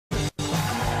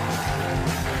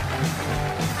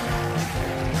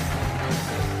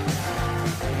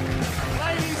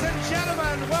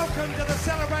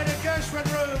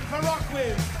for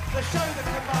Rockwiz, the show that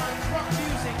combines rock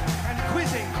music and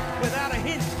quizzing without a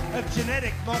hint of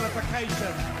genetic modification.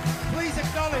 Please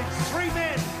acknowledge three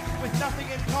men with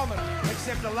nothing in common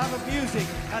except a love of music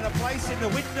and a place in the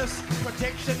Witness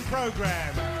Protection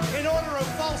Program. In order of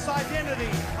false identity,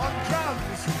 on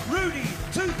drums, Rudy,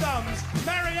 Two Thumbs,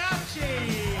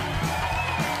 Mariachi.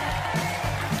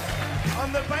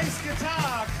 On the bass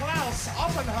guitar, Klaus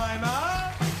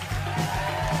Oppenheimer.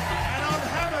 And on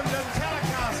Hammond and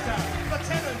Telecaster,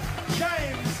 Lieutenant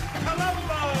James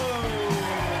Colombo.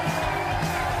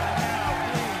 And now,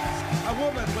 please, a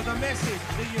woman with a message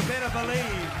that you better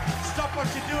believe. Stop what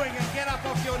you're doing and get up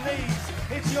off your knees.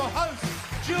 It's your host,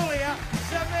 Julia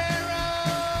Severo.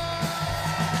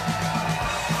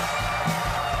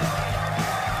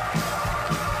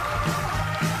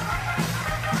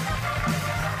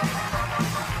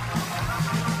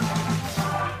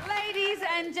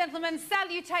 Gentlemen,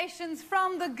 salutations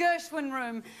from the Gershwin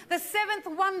Room, the seventh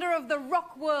wonder of the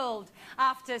rock world.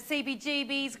 After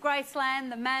CBGB's, Graceland,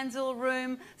 the Manziel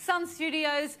Room, Sun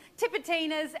Studios,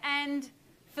 Tipitina's and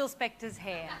Phil Spector's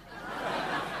hair.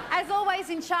 As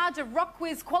always, in charge of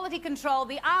Rockwiz quality control,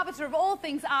 the arbiter of all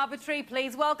things arbitrary,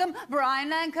 please welcome Brian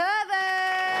Lankervin.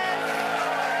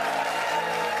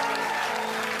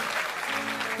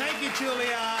 Thank you,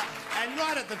 Julia. And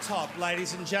right at the top,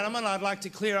 ladies and gentlemen, I'd like to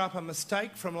clear up a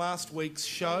mistake from last week's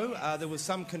show. There was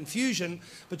some confusion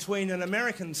between an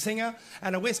American singer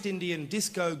and a West Indian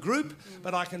disco group,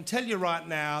 but I can tell you right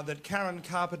now that Karen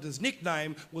Carpenter's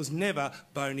nickname was never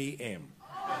Boney M.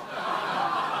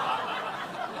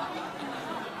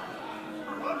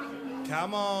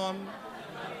 Come on.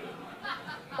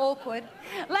 Awkward.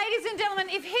 Ladies and gentlemen,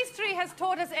 if history has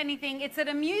taught us anything, it's that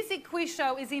a music quiz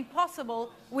show is impossible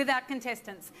without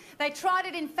contestants. They tried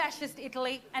it in fascist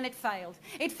Italy and it failed.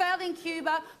 It failed in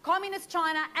Cuba, communist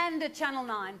China and at Channel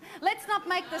 9. Let's not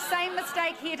make the same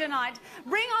mistake here tonight.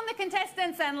 Bring on the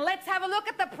contestants and let's have a look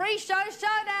at the pre-show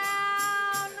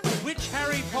showdown. Which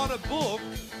Harry Potter book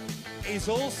is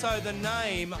also the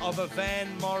name of a Van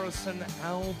Morrison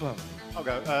album? I'll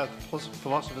go,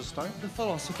 Philosopher's Stone. The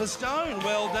Philosopher's Stone,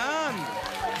 well done.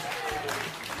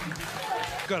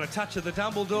 Got a touch of the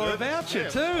Dumbledore about you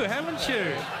too, haven't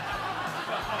you?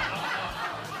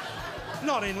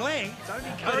 Not in length,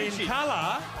 but in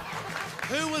colour.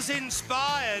 Who was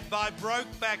inspired by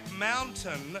Brokeback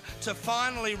Mountain to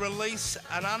finally release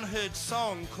an unheard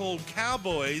song called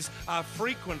Cowboys Are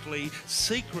Frequently,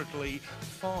 Secretly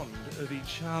Fond of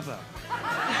Each Other?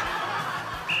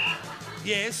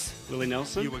 Yes. Willie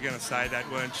Nelson. You were going to say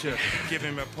that, weren't you? Give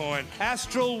him a point.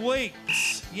 Astral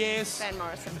Weeks. Yes. Van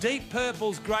Morrison. Deep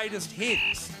Purple's greatest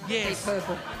hits. Yes. Deep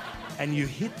Purple. And you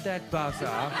hit that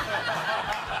buzzer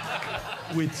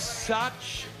with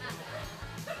such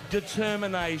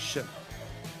determination.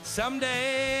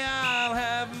 Someday I'll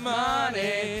have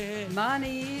money.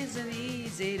 Money isn't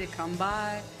easy to come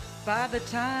by. By the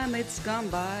time it's gone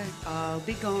by, I'll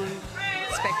be gone.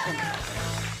 Spectrum.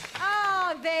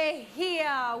 They're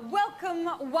here. Welcome,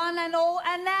 one and all.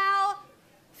 And now,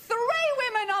 three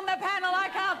women on the panel. I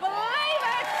can't believe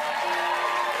it.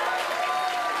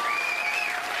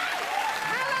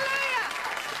 Hallelujah.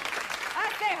 I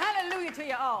say hallelujah to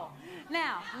you all.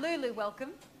 Now, Lulu,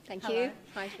 welcome. Thank Hello. you.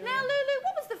 Hi, Julia. Now, Lulu,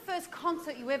 what was the first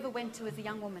concert you ever went to as a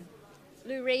young woman?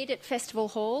 Lou Reed at Festival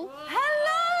Hall.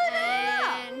 Hello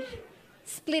there. And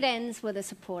Split Ends were the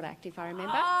support act, if I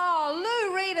remember. Oh,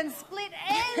 Lou Reed and Split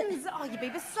Ends. Oh, you'd be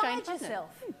beside Strange, wasn't it?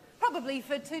 yourself. Probably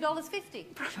for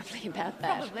 $2.50. Probably about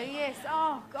that. Probably, yes.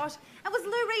 Oh, gosh. And was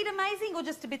Lou Reed amazing or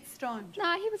just a bit stoned?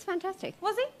 No, he was fantastic.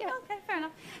 Was he? Yeah. OK, fair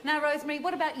enough. Now, Rosemary,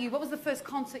 what about you? What was the first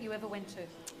concert you ever went to?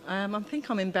 I think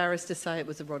I'm embarrassed to say it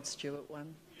was a Rod Stewart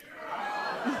one.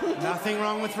 Nothing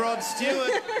wrong with Rod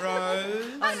Stewart, Rose.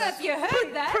 I don't know if you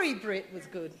heard that. Pre-Brit was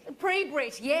good.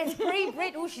 Pre-Brit, yes,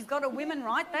 pre-Brit. Oh, she's got a women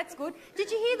right, that's good. Did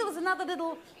you hear there was another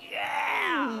little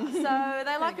yeah? So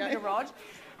they like a bit of Rod.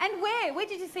 And where? Where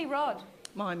did you see Rod?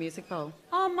 My Music Bowl.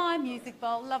 Oh, My Music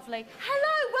Bowl, lovely.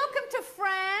 Hello, welcome to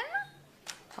Fran.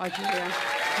 Hi, Julia.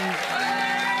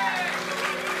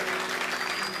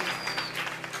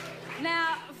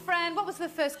 Now, Fran, what was the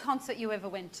first concert you ever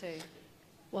went to?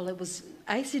 Well, it was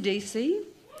AC/DC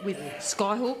with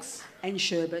Skyhooks and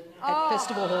Sherbet at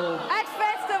Festival Hall. At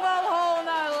Festival Hall,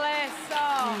 no less.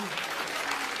 Oh.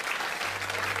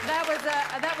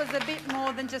 That was a bit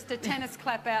more than just a tennis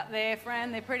clap out there,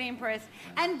 Fran. They're pretty impressed.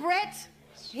 And Brett,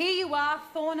 here you are,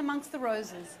 thorn amongst the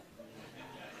roses.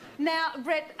 Now,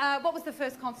 Brett, what was the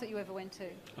first concert you ever went to?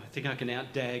 I think I can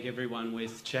outdag everyone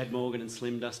with Chad Morgan and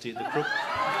Slim Dusty at the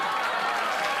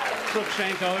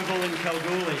Crookshank Oval in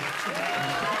Kalgoorlie.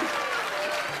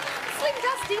 Slim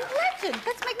Dusty, let's legend.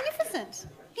 That's magnificent.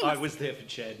 I was there for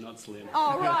Chad, not Slim.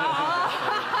 Oh, right.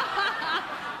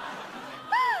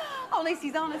 Oh, at least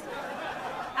he's honest.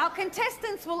 Our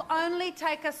contestants will only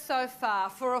take us so far.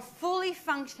 For a fully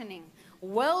functioning,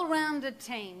 well-rounded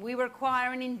team, we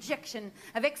require an injection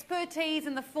of expertise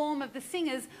in the form of the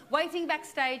singers waiting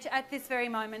backstage at this very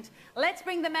moment. Let's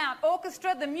bring them out.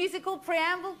 Orchestra, the musical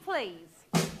preamble, please.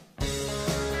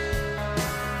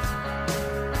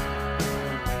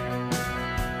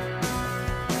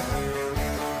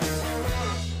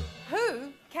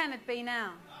 Who can it be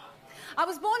now? I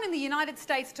was born in the United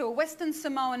States to a Western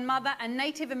Samoan mother and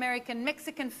Native American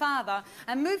Mexican father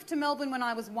and moved to Melbourne when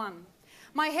I was 1.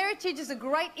 My heritage is a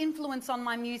great influence on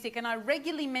my music, and I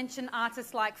regularly mention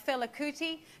artists like Fela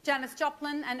Kuti, Janis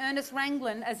Joplin and Ernest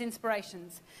Ranglin as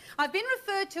inspirations. I've been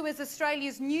referred to as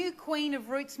Australia's new queen of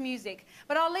roots music,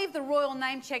 but I'll leave the royal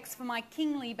name checks for my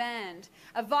kingly band,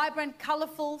 a vibrant,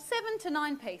 colourful 7 to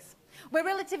 9 piece. We're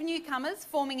relative newcomers,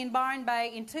 forming in Byron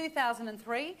Bay in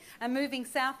 2003 and moving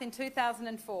south in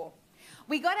 2004.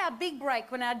 We got our big break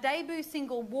when our debut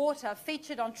single, Water,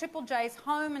 featured on Triple J's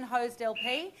Home and Hosed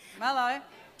LP. Hello.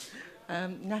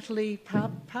 Natalie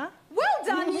Papa. Well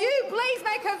done, you. Please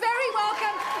make her very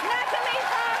welcome, Natalie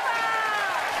Papa.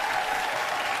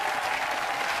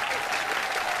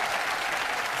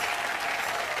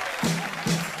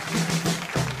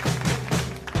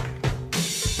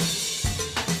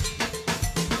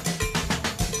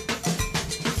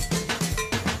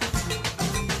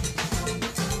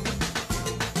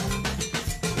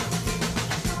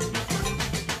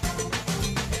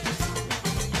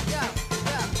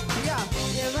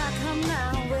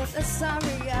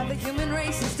 Sorry, the human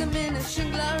race is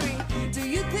diminishing glory. Do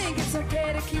you think it's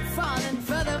okay to keep falling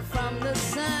further from the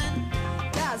sun?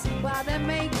 That's why they're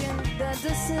making their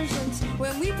decisions.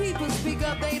 When we people speak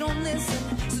up, they don't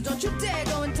listen. So don't you dare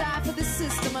go and die for the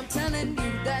system. I'm telling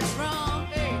you that's wrong.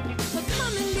 Hey. But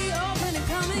come and be open and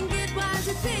come and get wise.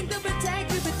 You think they'll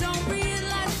protect you, but don't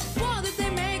realize war that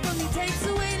they make only takes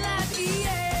away life.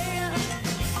 Yeah.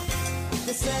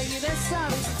 They tell you they're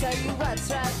sorry, to tell you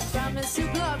what's right. Promise you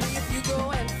glory if you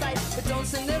go and fight, but don't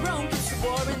send their own kids to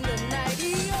war in the night.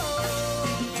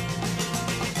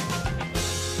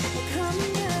 Come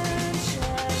and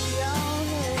check your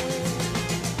head.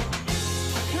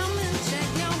 Come and check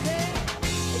your head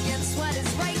against what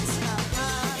is right.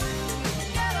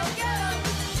 Get up, get up.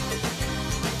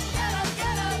 Get up,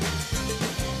 get up.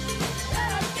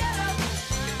 Get up, get up.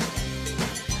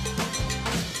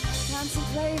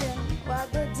 Contemplating what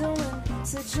they're doing.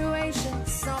 Situation,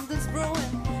 something's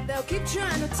brewing. They'll keep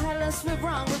trying to tell us we're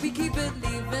wrong, but we keep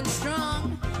believing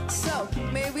strong. So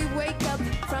may we wake up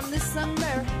from this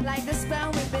slumber like the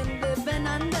spell we've been living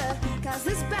under. Cause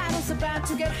this battle's about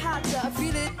to get hotter. I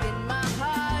feel it in my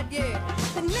heart, yeah.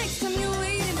 The next time you're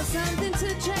waiting for something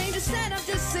to change, instead of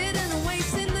just sitting and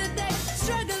wasting the day,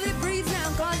 struggling breathe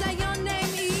now, cause out your name,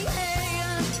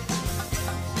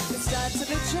 start to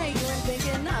betray you and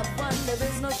thinking of one. There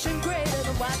is no shame greater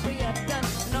than what we have done,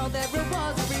 and all their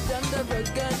rewards are reaped under a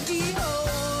gun.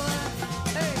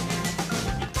 Hey.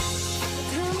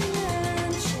 Come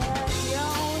and check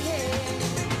your head.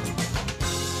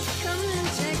 Come and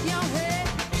check your head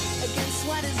against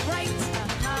what is right.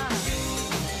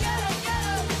 Get up, get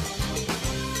up.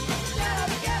 Get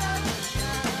up, get up.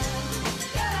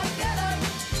 Get up, get up.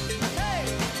 Hey.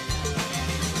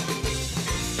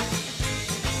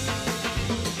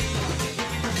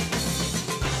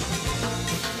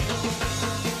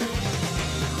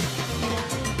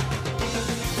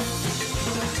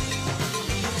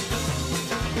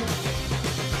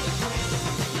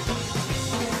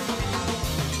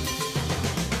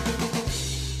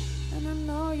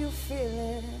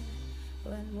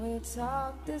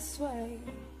 Talk this way,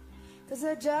 cause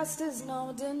there just is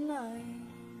no denying.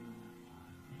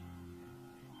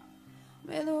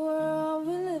 May the world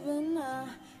we live in now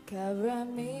carry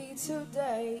me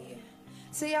today.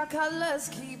 See our colors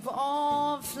keep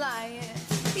on flying.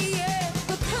 Yeah,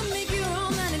 but come make your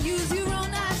own mind and use your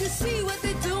own eyes to see what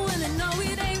they're doing and know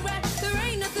it ain't right. There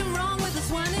ain't nothing wrong with us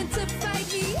wanting to fight.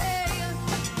 Yeah,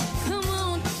 come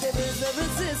on, there is a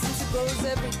resistance that grows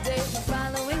every day.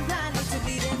 Following blindly to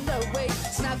leading the way.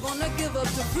 It's not gonna give up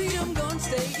to freedom, gonna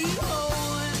stay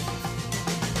on.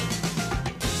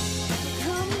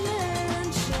 Come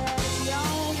and check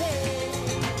your head.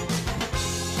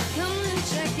 Come and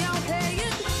check your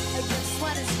head against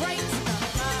what is right.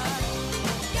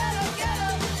 Get up, get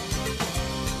up.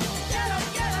 Get up,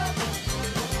 get up.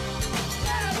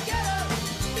 Get up, get up.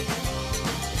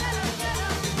 Get up, get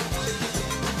up.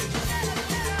 Get up,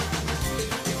 get up.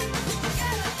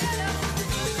 Get up, get up.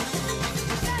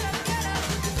 Get up, get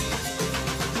up.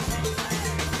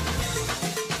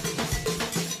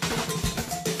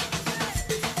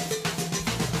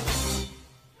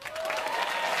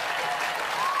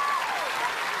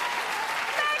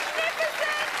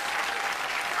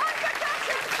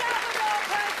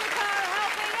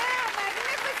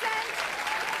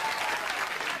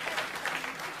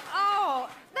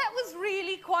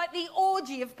 like the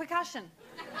orgy of percussion.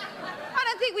 I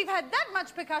don't think we've had that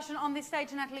much percussion on this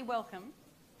stage. Natalie, welcome.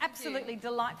 Absolutely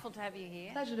delightful to have you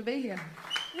here. Pleasure to be here.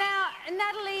 Now,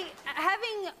 Natalie,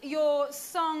 having your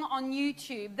song on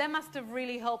YouTube, that must have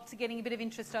really helped to getting a bit of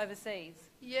interest overseas.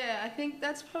 Yeah, I think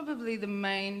that's probably the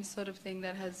main sort of thing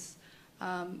that has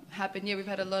happened. Yeah, we've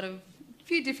had a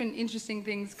few different interesting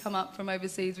things come up from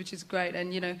overseas, which is great.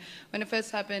 And, you know, when it first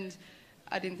happened,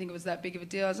 I didn't think it was that big of a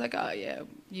deal. I was like, oh, yeah,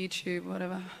 YouTube,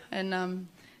 whatever. And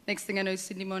next thing I know,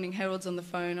 Sydney Morning Herald's on the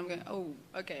phone. I'm going, oh,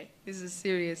 okay, this is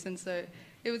serious. And so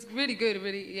it was really good.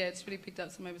 It's really picked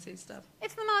up some overseas stuff.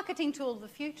 It's the marketing tool of the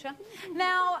future.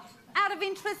 Now, out of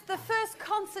interest, the first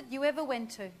concert you ever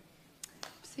went to? I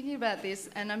was thinking about this,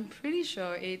 and I'm pretty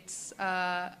sure it's...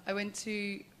 I went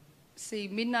to see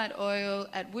Midnight Oil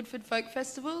at Woodford Folk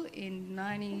Festival in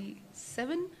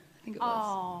 '97, I think it was.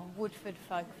 Oh, Woodford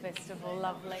Folk Festival,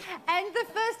 lovely. And the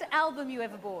first album you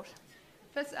ever bought?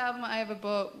 First album I ever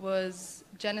bought was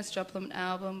Janis Joplin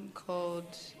album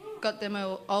called Got Them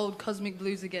Old Cosmic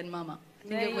Blues Again, Mama.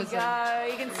 There you go.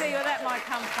 You can see where that might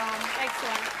come from.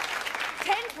 Excellent.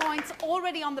 10 points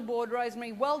already on the board,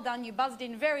 Rosemary. Well done. You buzzed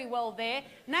in very well there.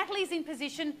 Natalie's in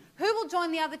position. Who will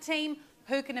join the other team?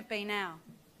 Who can it be now?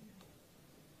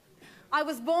 I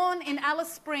was born in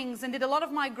Alice Springs and did a lot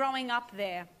of my growing up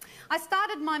there. I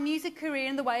started my music career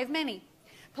in the way of many,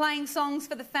 playing songs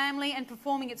for the family and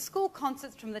performing at school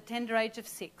concerts from the tender age of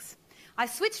 6. I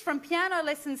switched from piano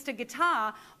lessons to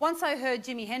guitar once I heard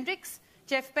Jimi Hendrix,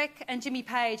 Jeff Beck and Jimmy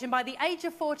Page, and by the age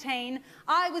of 14,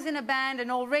 I was in a band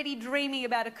and already dreaming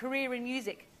about a career in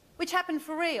music, which happened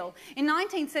for real. In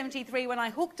 1973, when I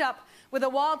hooked up with a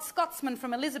wild Scotsman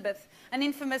from Elizabeth, an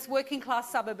infamous working-class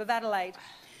suburb of Adelaide.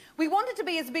 We wanted to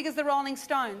be as big as the Rolling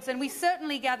Stones, and we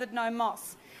certainly gathered no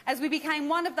moss, as we became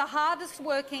one of the hardest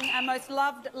working and most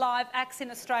loved live acts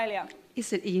in Australia.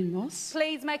 Is it Ian Moss?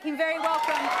 Please make him very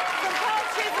welcome. From Paul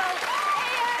Chisel,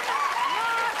 Ian Moss.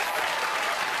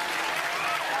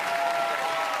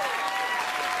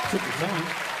 Took the time.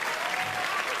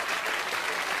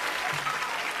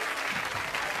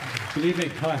 Good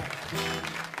evening. Hi.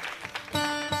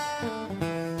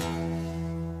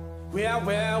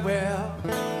 Well.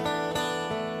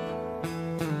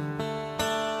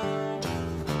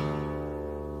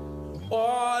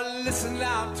 Oh, listen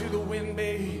loud to the wind,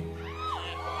 babe,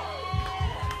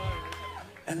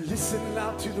 and listen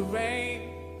loud to the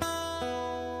rain.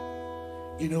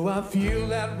 You know I feel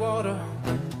that water,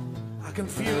 I can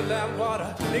feel that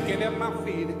water licking at my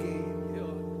feet again.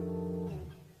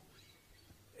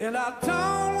 And I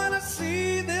don't want to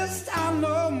see this town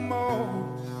no more,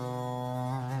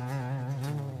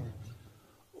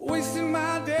 wasting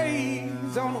my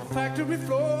days on the factory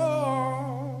floor.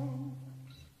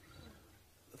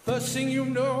 First thing you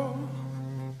know,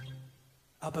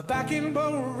 I'll be back in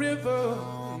Bow River.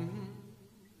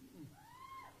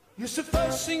 Yes, the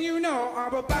first thing you know,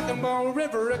 I'll be back in Bow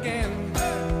River again.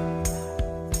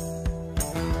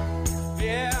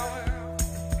 Yeah, well.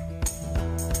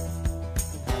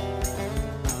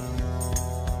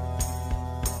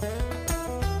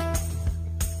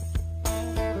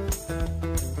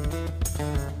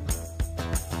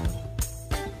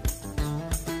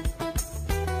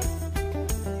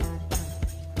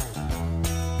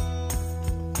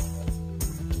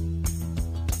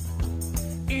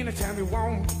 Anytime you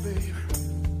want, babe,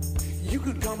 you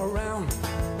could come around.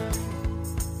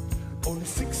 Only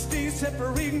 6 days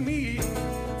separating me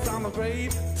from a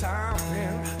great time,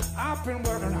 and I've been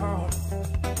working hard,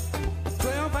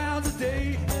 12 hours a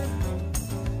day.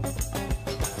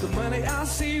 The money I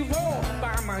save won't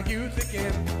buy my youth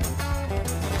again.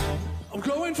 I'm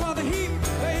going for the heat,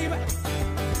 baby,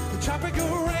 the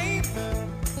tropical rain,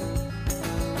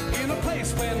 in a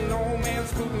place where no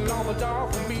man's putting on the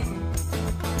door for me.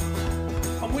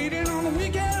 I'm waiting on the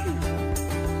weekend,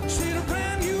 see the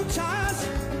brand new tires,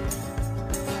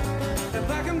 and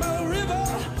back in Bow River,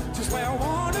 just where I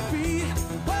want to be.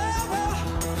 Well,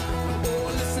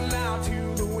 oh, listen loud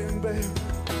to the wind, babe,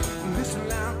 listen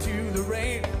loud to the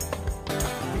rain.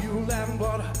 Feel that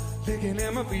water licking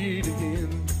at my feet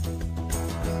again.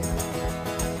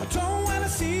 I don't want to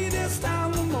see this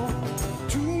town no more.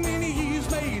 Too many years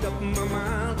made up my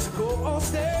mind to go or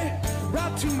stay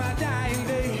right to my dying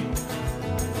day.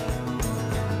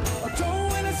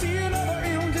 See another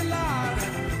empty line.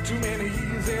 Too many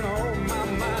years in on my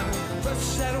mind. Fresh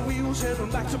set of wheels heading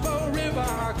back to Bow River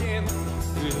again.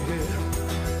 Yeah.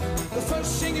 The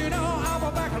first thing you know, I'll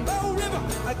be back in Bow River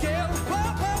again.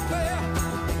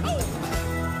 Oh.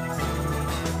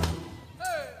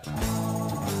 Hey.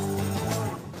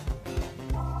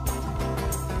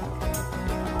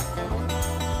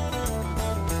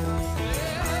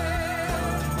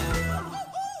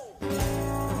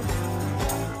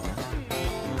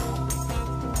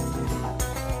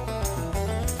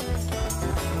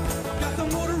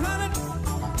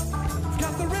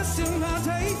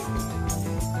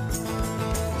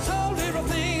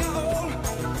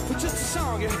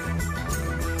 dog.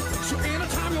 So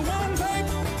anytime you want, babe,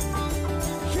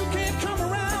 you can't come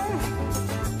around.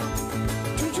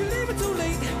 Don't you leave it too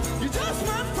late, you just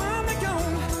might find me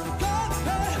gone.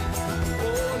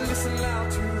 Oh, listen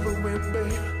loud to the wind,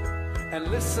 babe,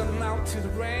 and listen out to the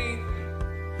rain.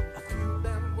 I feel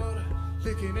that water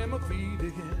licking in my feet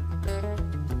again.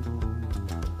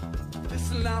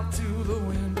 Listen out to the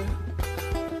wind, babe.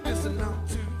 Listen out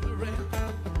to the rain.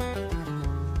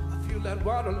 I feel that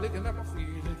water licking at my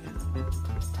feet again.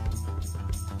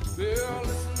 Well,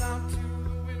 listen out to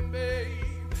the wind,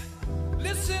 babe.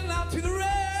 Listen out to the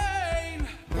rain.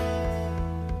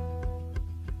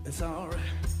 It's alright.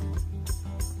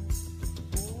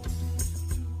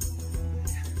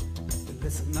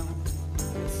 Listen now,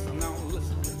 listen now,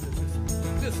 listen.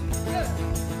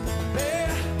 Hey,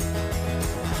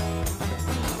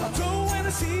 I don't want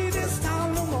to see this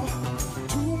town no more.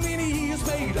 Too many years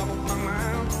made up my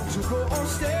mind to go or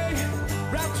stay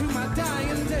right to my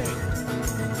dying day.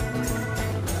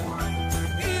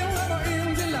 In love or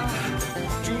in July,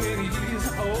 too many years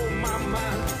on my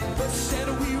mind. But set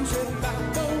of wheels heading back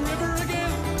the river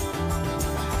again.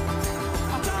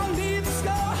 I don't need the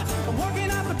score, I'm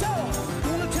walking out the door.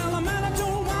 Gonna tell a man I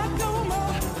don't want no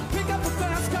more. Pick up a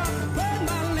fast car, burn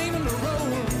my name in the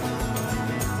road.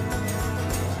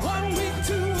 1 week,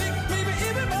 2 weeks, maybe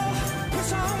even more.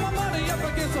 Push all my money up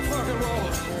against the fucking wall.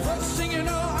 First thing you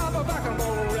know, I'll be back on the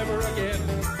river again.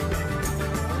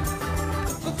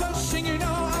 The first thing you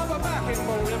know, I'll be back in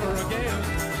the river again.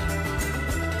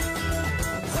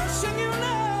 First thing you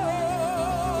know,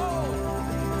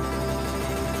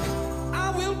 I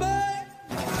will be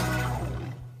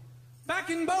back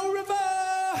in Bow River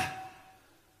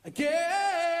again.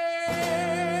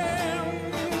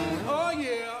 Oh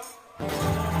yeah.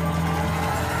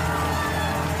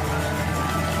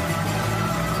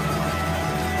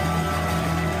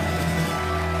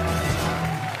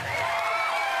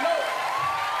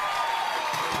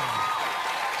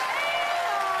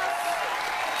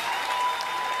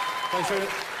 Thanks very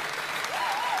much.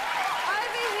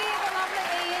 Over here, the lovely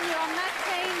Ian, you're on that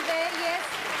team there, yes.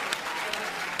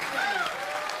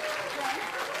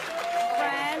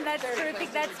 Fran, that's terrific.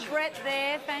 That's Brett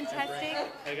there, fantastic.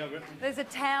 There you go, Brett. There's a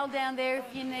towel down there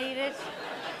if you need it.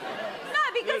 No,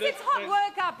 because it's hot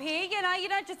work up here, you know, you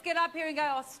don't just get up here and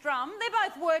go, oh, strum. They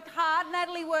both worked hard.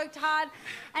 Natalie worked hard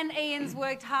and Ian's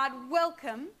worked hard.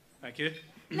 Welcome. Thank you.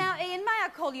 Now, Ian, may I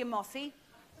call you Mossy?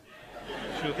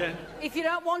 Sure can. If you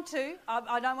don't want to,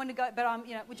 I don't want to go, but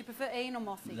you know, would you prefer Ian or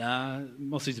Mossy? Nah,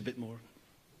 Mossy's a bit more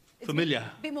It's familiar.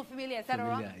 A bit more familiar, is that all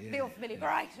right? Yeah. Bit more familiar,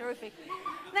 great, terrific.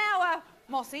 Now,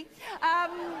 Mossy,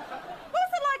 what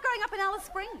was it like growing up in Alice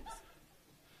Springs?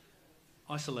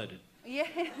 Isolated. Yes,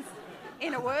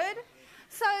 in a word.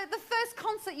 So, the first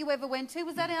concert you ever went to,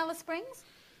 was that in Alice Springs?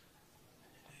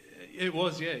 It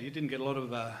was, yeah. You didn't get a lot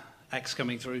of acts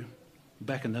coming through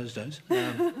back in those days.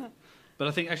 But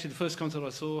I think actually the first concert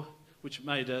I saw, which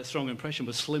made a strong impression,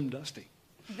 was Slim Dusty.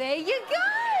 There you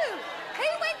go! He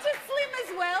went to Slim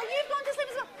as well. You've gone to Slim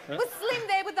as well. Was Slim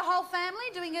there with the whole family,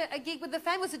 doing a gig with the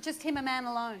family? Was it just him, a man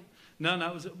alone? No,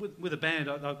 it was with a band.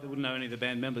 I wouldn't know any of the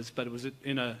band members, but it was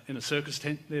in a circus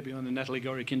tent there behind the Natalie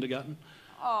Gorry Kindergarten.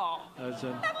 Oh, Was,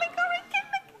 Natalie Gorry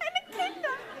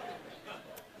Kinder.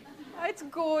 Oh, it's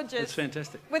gorgeous. It's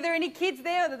fantastic. Were there any kids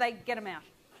there, or did they get them out?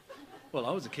 Well,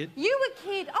 I was a kid, You were a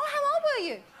kid. Oh, how old were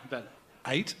you? about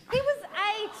 8. He was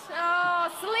 8. Oh,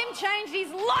 Slim changed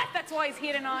his life. That's why he's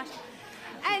here tonight.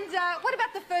 And what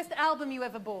about the first album you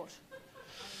ever bought?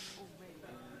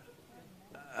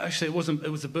 Actually, it wasn't.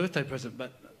 It was a birthday present,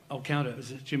 but I'll count it. It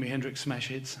was Jimi Hendrix Smash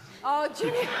Hits. Oh,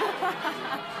 Jimmy.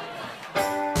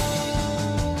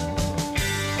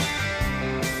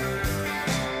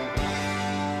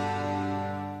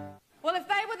 Well, if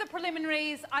they were the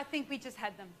preliminaries, I think we just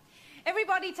had them.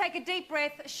 Everybody take a deep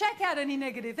breath, shake out any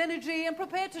negative energy and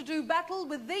prepare to do battle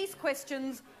with these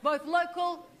questions, both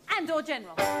local and or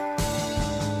general.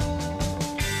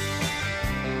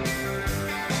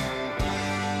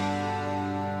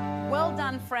 Well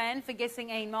done, Fran, for guessing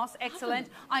Ian Moss. Excellent.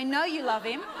 I know you love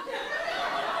him.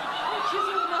 She's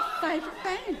my favourite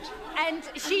band. And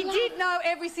she did know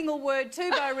every single word to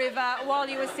Bow River while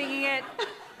you were singing it.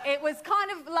 It was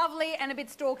kind of lovely and a bit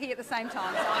stalky at the same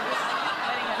time. So I'm just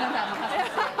letting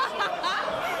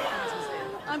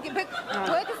you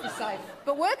know.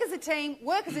 But work as a team,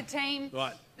 work as a team.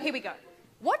 Right. Here we go.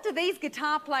 What do these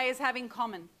guitar players have in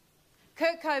common?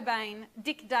 Kurt Cobain,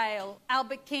 Dick Dale,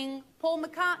 Albert King, Paul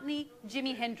McCartney,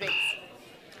 Jimi Hendrix.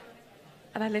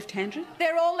 Are they left-handed?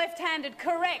 They're all left-handed,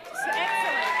 correct.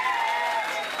 Excellent.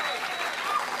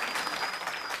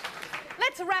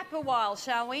 Let's rap a while,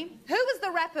 shall we? Who was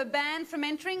the rapper banned from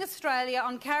entering Australia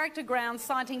on character grounds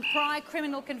citing prior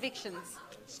criminal convictions?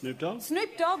 Snoop Dogg?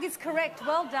 Snoop Dogg is correct.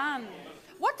 Well done.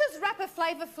 What does rapper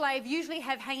Flavor Flav usually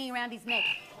have hanging around his neck?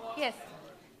 Yes.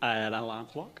 An alarm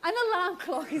clock? An alarm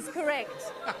clock is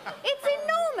correct. It's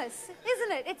enormous,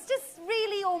 isn't it? It's just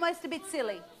really almost a bit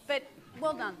silly, but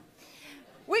well done.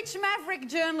 Which maverick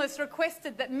journalist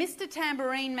requested that Mr.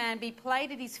 Tambourine Man be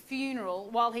played at his funeral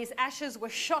while his ashes were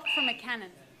shot from a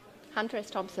cannon? Hunter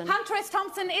S. Thompson. Hunter S.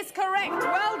 Thompson is correct.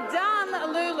 Well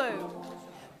done, Lulu.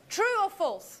 True or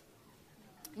false?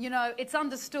 You know, it's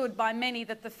understood by many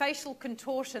that the facial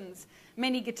contortions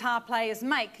many guitar players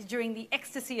make during the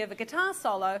ecstasy of a guitar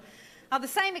solo are the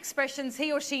same expressions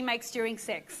he or she makes during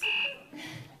sex.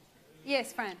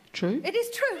 Yes, Fran? True. It is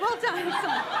true. Well done.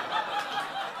 Excellent.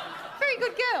 Very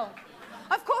good girl.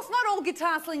 Of course, not all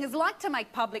guitar slingers like to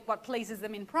make public what pleases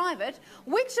them in private.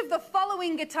 Which of the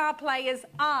following guitar players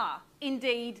are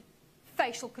indeed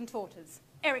facial contorters?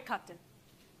 Eric Clapton.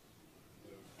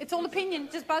 It's all opinion.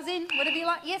 Just buzz in, whatever you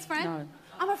like. Yes, Fran? No.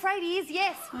 I'm afraid he is,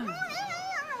 yes.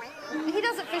 He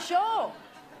does it for sure.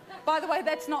 By the way,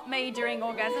 that's not me during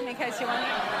orgasm, in case you're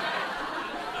wondering.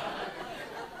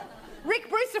 Rick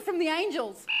Brewster from the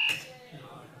Angels.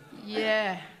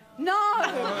 Yeah. No.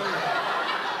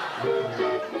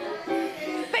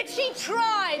 But she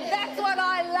tried. That's what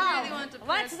I love. Really want to That's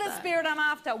press the that. spirit I'm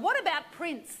after. What about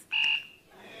Prince?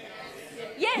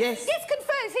 Yes. Yes. Yes,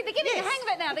 confirms. See, they're getting Yes. the hang of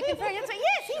it now. They confirm. Yes,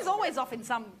 he's always off in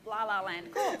some la-la land,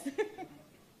 of course.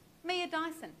 Mia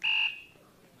Dyson.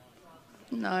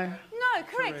 No. No,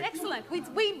 correct. Excellent.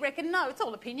 We reckon no. It's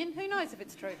all opinion. Who knows if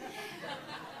it's true?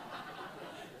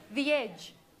 The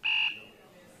Edge.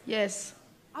 Yes.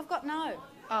 I've got no.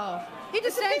 Oh. He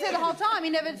just stands there the whole time. He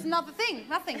never, it's another thing.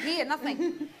 Nothing here,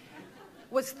 nothing.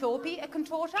 Was Thorpe a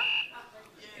contorter?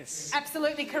 Yes.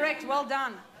 Absolutely correct. Well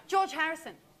done. George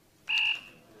Harrison.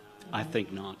 I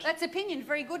think not. That's opinion.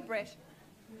 Very good, Brett.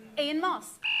 Ian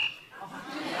Moss.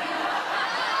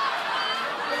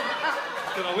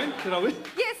 Did I win? Did I win?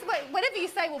 Yes, whatever you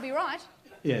say will be right.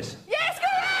 Yes. Yes,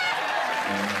 correct!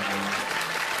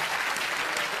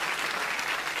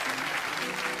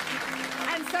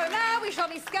 And so now we shall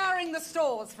be scouring the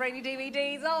stores for any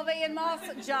DVDs of Ian Moss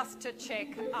just to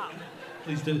check up.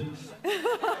 Please do.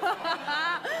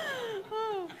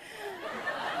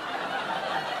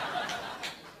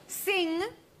 Sing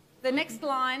the next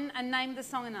line and name the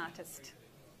song and artist.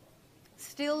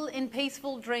 Still in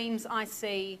peaceful dreams I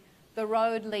see, the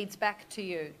road leads back to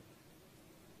you.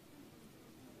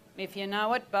 If you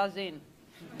know it, buzz in.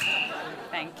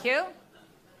 Thank you.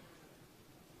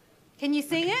 Can you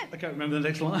sing it? I can't remember the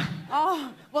next line.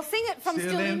 Oh, well, sing it from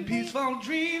Still in peaceful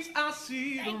dreams, I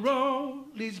see the road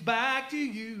leads back to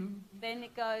you. Then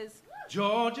it goes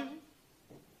Georgia,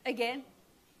 again.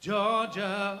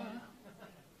 Georgia,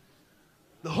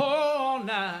 the whole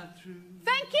night through.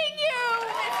 Thanking you,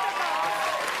 Mr. Moss.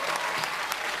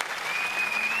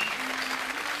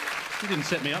 You didn't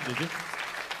set me up, did you?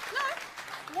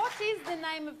 No. What is the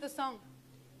name of the song?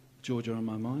 Georgia on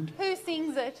my mind. Who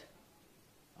sings it?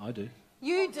 I do.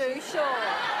 You do, sure.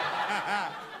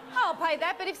 I'll pay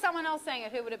that, but if someone else sang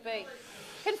it, who would it be?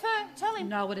 Confirm, tell him.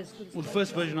 No, it is. Well, the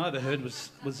first version I ever heard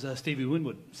was Stevie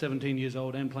Winwood, 17 years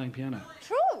old and playing piano.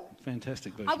 True.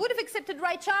 Fantastic version. I would have accepted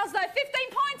Ray Charles, though. 15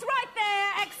 points right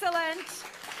there. Excellent.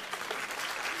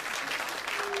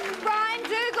 Brian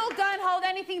Dougal, don't hold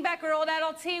anything back. We're all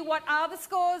adults here. What are the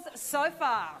scores so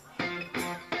far?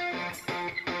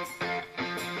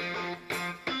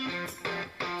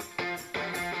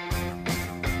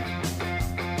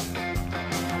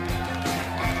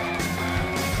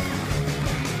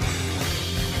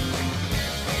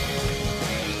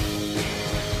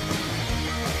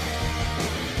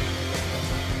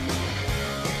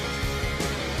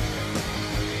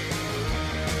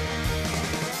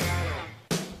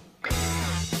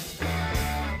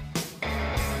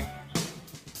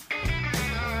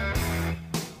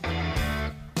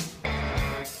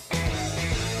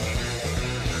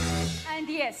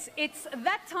 Yes, it's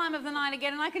that time of the night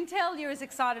again, and I can tell you're as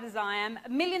excited as I am.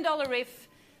 $1 Million Riff.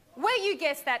 Where you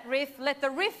guess that riff, let the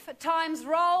riff times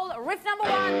roll. Riff number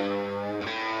one.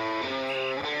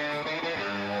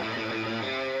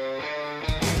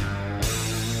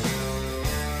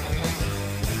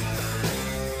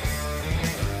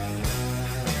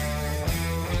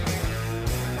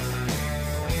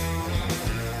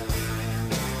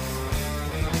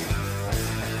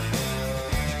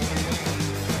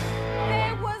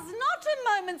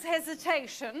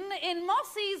 Hesitation in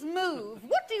Mossy's move.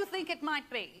 What do you think it might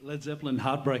be? Led Zeppelin,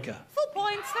 Heartbreaker. Full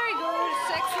points, very good,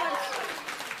 excellent.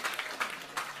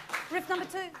 Riff number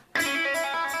two.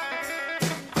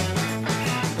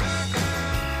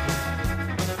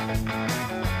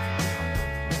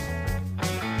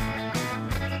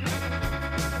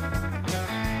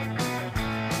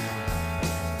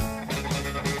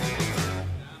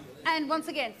 And once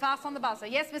again, fast on the buzzer.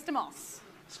 Yes, Mr. Moss.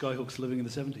 Skyhooks living in the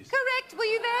 70s. Correct. Were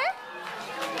you there?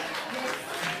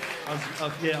 I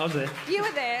was there. You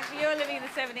were there. You were living in the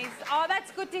 70s. Oh,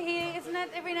 that's good to hear, isn't it?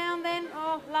 Every now and then.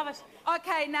 Oh, love it.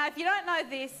 Okay, now, if you don't know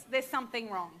this, there's something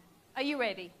wrong. Are you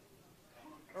ready?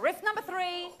 Riff number 3.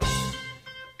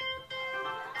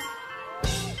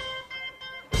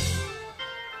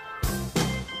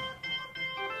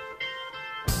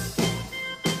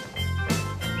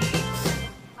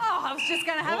 Oh, I was just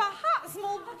going to have a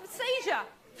small seizure.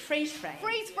 Freeze frame.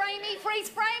 Freeze frame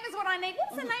is what I need.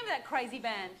 What's the name of that crazy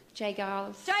band? Jay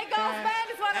Giles. Jay Giles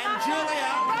Band is one of And us. Julia.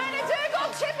 Brian and Dougal,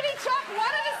 Chippity Chop,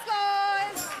 one of the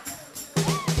scores.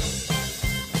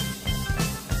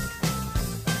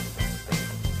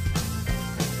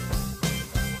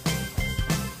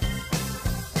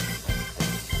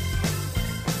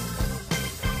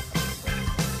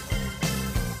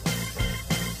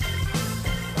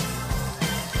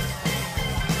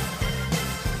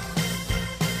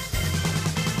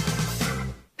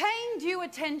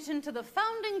 Attention to the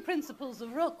founding principles of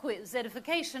Rockwiz,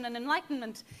 edification and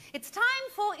enlightenment. It's time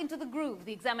for Into the Groove,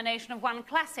 the examination of one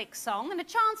classic song, and a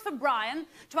chance for Brian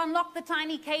to unlock the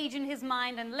tiny cage in his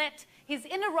mind and let his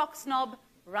inner rock snob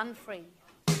run free.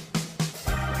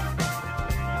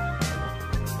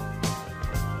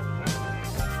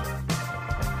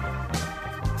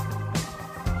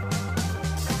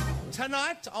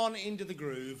 Tonight on Into the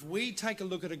Groove, we take a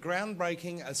look at a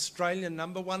groundbreaking Australian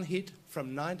 #1 hit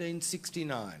from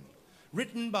 1969.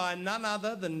 Written by none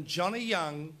other than Johnny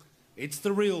Young, It's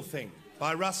the Real Thing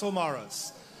by Russell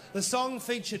Morris. The song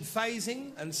featured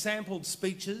phasing and sampled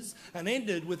speeches and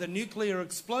ended with a nuclear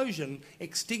explosion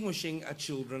extinguishing a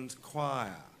children's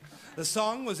choir. The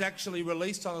song was actually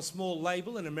released on a small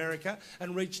label in America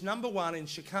and reached #1 in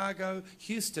Chicago,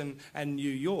 Houston and New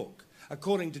York.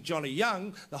 According to Johnny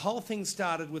Young, the whole thing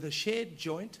started with a shared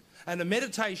joint and a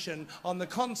meditation on the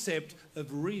concept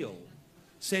of real.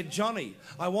 Said Johnny,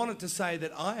 I wanted to say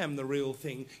that I am the real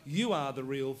thing, you are the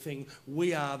real thing,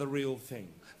 we are the real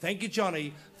thing. Thank you,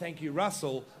 Johnny. Thank you,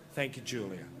 Russell. Thank you,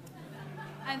 Julia.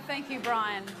 And thank you,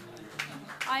 Brian.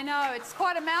 I know, it's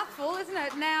quite a mouthful, isn't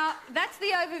it? Now, that's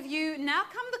the overview. Now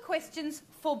come the questions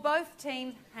for both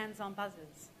teams, hands on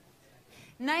buzzers.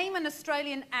 Name an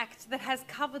Australian act that has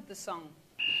covered the song.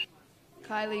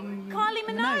 Kylie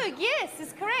Minogue, yes,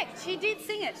 is correct. She did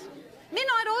sing it.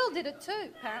 Midnight Oil did it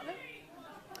too, apparently.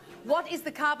 What is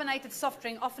the carbonated soft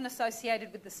drink often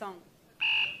associated with the song?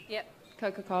 Yep.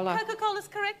 Coca-Cola. Coca-Cola's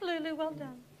correct, Lulu, well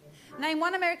done. Name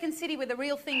one American city where The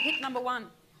Real Thing hit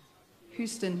 #1.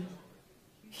 Houston.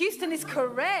 Houston is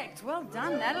correct. Well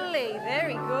done, Natalie.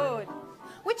 Very good.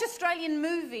 Which Australian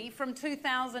movie from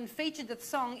 2000 featured the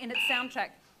song in its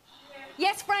soundtrack?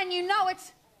 Yes, Fran, you know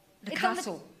it. The It's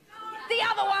Castle. The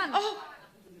other one. Oh!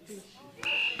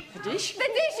 The Dish? The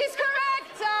Dish is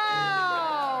correct.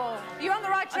 Oh! You're on the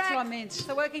right track. That's what I meant.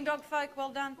 So working dog folk,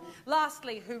 well done.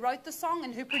 Lastly, who wrote the song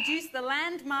and who produced the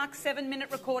landmark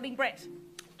 7-minute recording, Brett?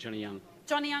 Johnny Young.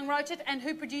 Johnny Young wrote it, and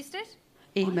who produced it?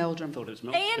 Ian Meldrum. Thought it was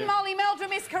Mel. Ian Molly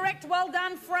Meldrum is correct. Well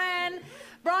done, Fran.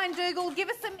 Brian Dougal, give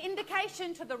us some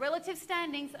indication to the relative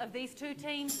standings of these two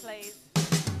teams, please.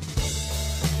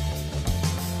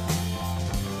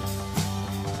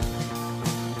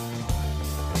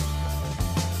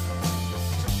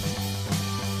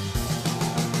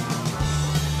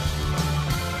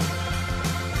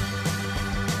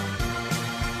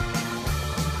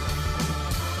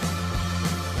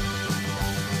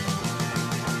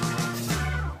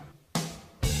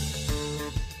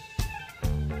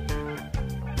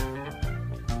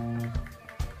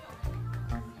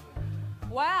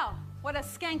 Wow, what a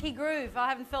skanky groove. I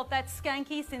haven't felt that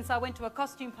skanky since I went to a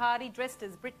costume party dressed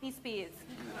as Britney Spears.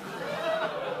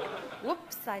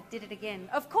 Whoops, I did it again.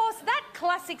 Of course, that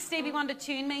classic Stevie Wonder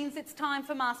tune means it's time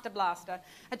for Master Blaster,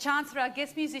 a chance for our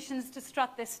guest musicians to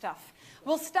strut their stuff.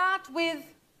 We'll start with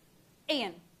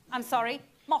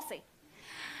Mossy.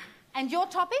 And your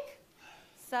topic?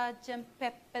 Sgt.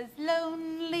 Pepper's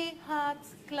Lonely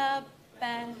Hearts Club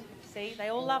Band. See, they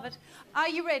all love it. Are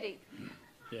you ready?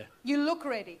 Yeah. You look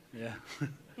ready. Yeah.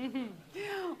 What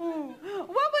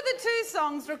were the two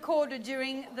songs recorded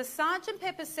during the Sgt.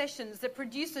 Pepper sessions that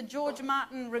producer George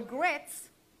Martin regrets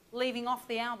leaving off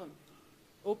the album?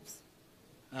 Oops.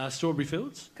 Strawberry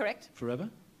Fields. Correct. Forever.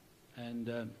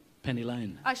 And Penny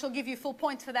Lane. I shall give you full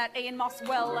points for that, Ian Moss.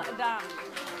 Well done.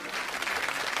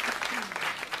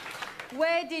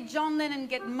 Where did John Lennon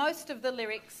get most of the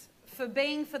lyrics for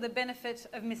Being for the Benefit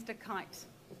of Mr. Kite?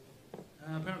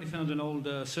 Apparently found an old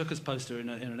circus poster in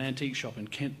an antique shop in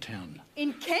Kent Town.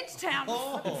 In Kent Town?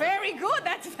 Very good.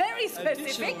 That's very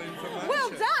specific. Well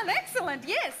done. Excellent.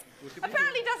 Yes.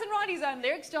 Apparently he doesn't write his own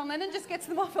lyrics. John Lennon just gets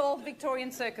them off old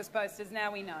Victorian circus posters.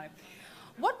 Now we know.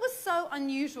 What was so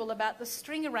unusual about the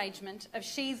string arrangement of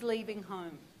She's Leaving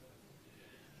Home?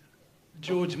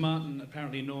 George Martin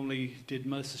apparently normally did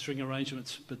most of the string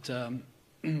arrangements, but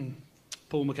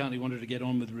Paul McCartney wanted to get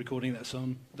on with recording that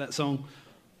song.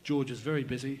 George was very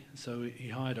busy, so he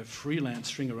hired a freelance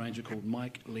string arranger called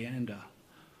Mike Leander.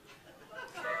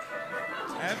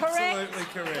 Absolutely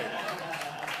correct.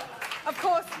 Of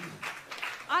course,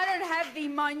 I don't have the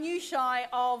minutiae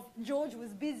of George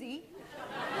was busy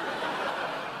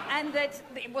and that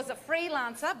it was a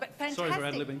freelancer, but fantastic. Sorry for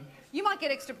ad-libbing. You might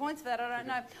get extra points for that, I don't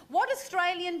know. What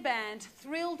Australian band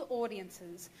thrilled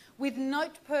audiences with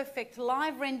note-perfect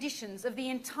live renditions of the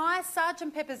entire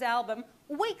Sgt. Pepper's album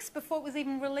weeks before it was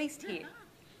even released here?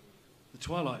 The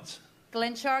Twilights.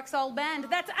 Glenn Sharrock's old band.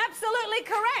 That's absolutely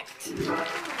correct.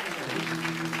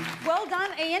 Well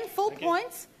done, Ian. Full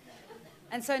points.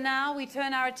 And so now we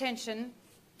turn our attention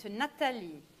to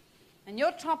Natalie. And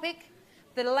your topic,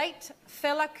 the late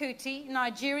Fela Kuti,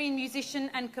 Nigerian musician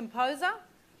and composer,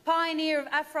 pioneer of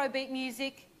Afrobeat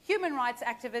music, human rights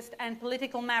activist and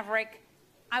political maverick.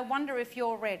 I wonder if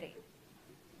you're ready.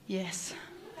 Yes.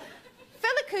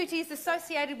 Fela Kuti is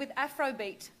associated with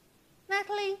Afrobeat.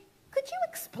 Natalie, could you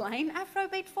explain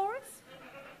Afrobeat for us?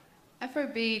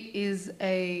 Afrobeat is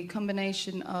a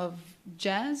combination of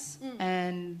jazz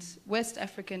and West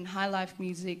African high life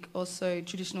music, also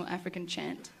traditional African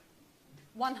chant.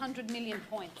 100 million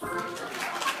points.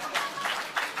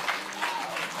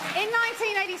 In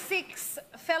 1986,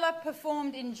 Fela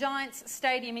performed in Giants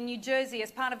Stadium in New Jersey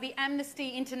as part of the Amnesty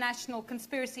International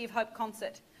Conspiracy of Hope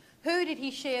concert. Who did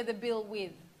he share the bill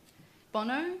with?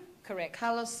 Bono, Correct.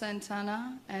 Carlos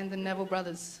Santana, and the Neville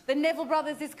Brothers. The Neville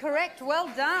Brothers is correct. Well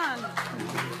done.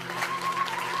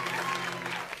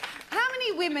 How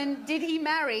many women did he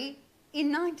marry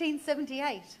in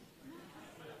 1978?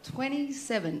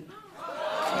 27.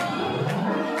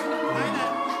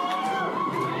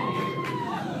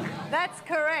 That's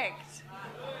correct.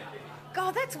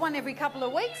 God, that's one every couple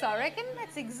of weeks, I reckon.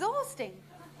 That's exhausting.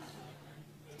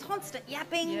 Constant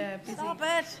yapping. Yeah, busy. Stop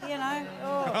it, you know.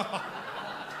 Oh.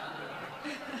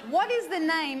 What is the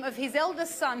name of his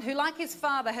eldest son who, like his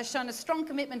father, has shown a strong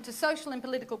commitment to social and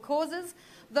political causes,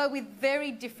 though with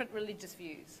very different religious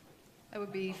views? That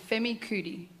would be Femi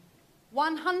Kuti.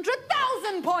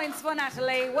 100,000 points for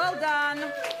Natalie. Well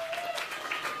done.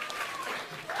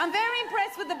 I'm very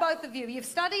impressed with the both of you. You've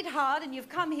studied hard and you've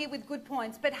come here with good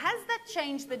points, but has that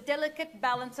changed the delicate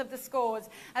balance of the scores?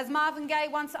 As Marvin Gaye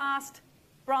once asked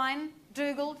Brian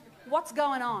Dougal, what's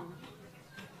going on?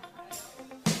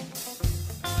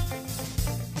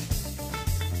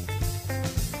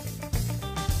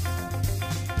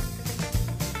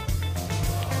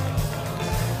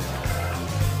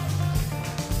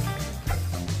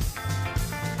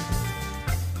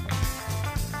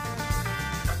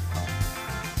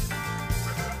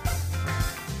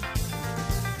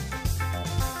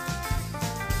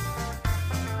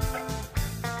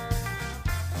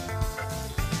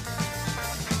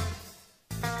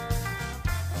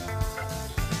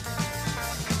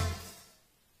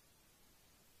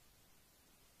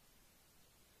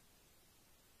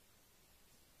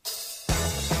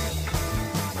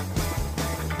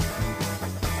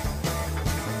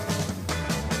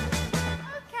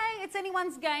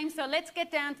 Anyone's game, so let's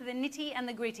get down to the nitty and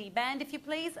the gritty. Band, if you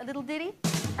please, a little ditty.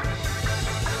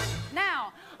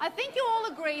 Now, I think you all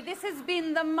agree this has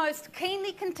been the most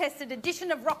keenly contested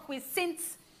edition of Rockwiz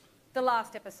since the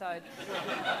last episode.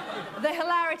 The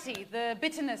hilarity, the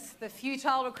bitterness, the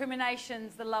futile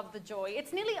recriminations, the love, the joy.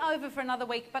 It's nearly over for another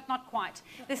week, but not quite.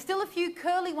 There's still a few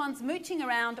curly ones mooching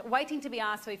around, waiting to be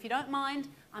asked, so if you don't mind,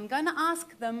 I'm going to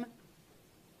ask them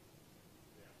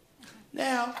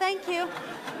now. Thank you.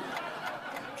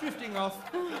 Drifting off,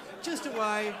 just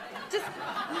away, Just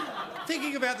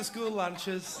thinking about the school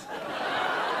lunches.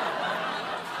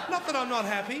 Not that I'm not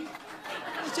happy,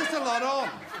 there's just a lot on.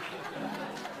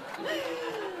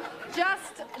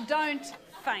 Just don't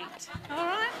faint, all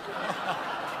right?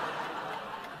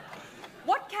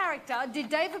 What character did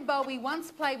David Bowie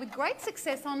once play with great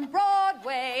success on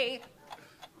Broadway?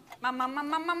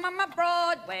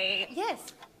 Broadway.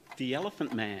 Yes. The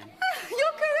Elephant Man.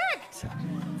 You're correct.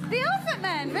 The Elephant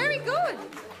Man. Very good.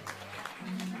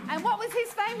 And what was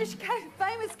his famous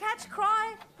catch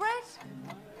cry, Brett?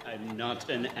 I'm not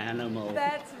an animal.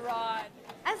 That's right.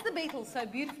 As the Beatles so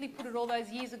beautifully put it all those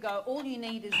years ago, all you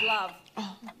need is love.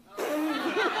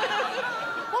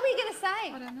 What were you going to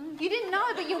say? I don't know. You didn't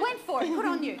know, but you went for it. Good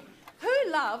on you.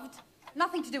 Who loved,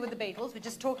 nothing to do with the Beatles, we're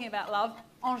just talking about love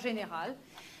en général.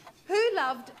 Who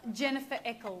loved Jennifer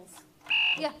Eccles?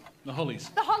 Yeah. The Hollies.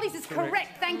 The Hollies is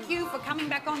correct. Thank you for coming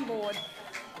back on board.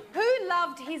 Who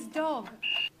loved his dog?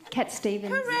 Cat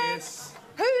Stevens. Correct. Yes.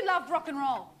 Who loved rock and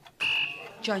roll?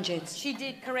 Joan Jett. She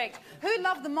did, correct. Who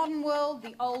loved the modern world,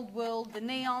 the old world, the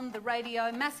neon, the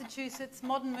radio, Massachusetts,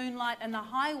 modern moonlight and the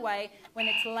highway when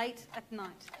it's late at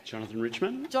night? Jonathan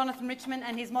Richman. Jonathan Richman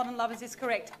and his modern lovers is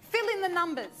correct. Fill in the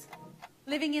numbers.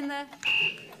 Living in the...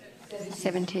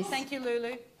 70s. Thank you,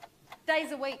 Lulu.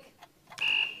 Days a week.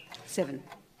 7.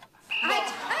 8.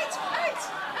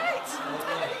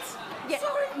 Yeah,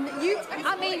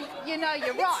 I mean, you know,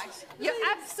 you're right. You're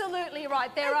absolutely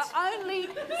right. There are only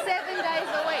 7 days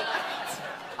a week.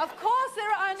 Of course there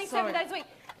are only 7 days a week.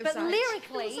 But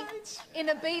lyrically, in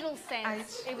a Beatles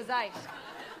sense, it was 8.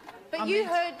 But you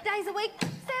heard days a week,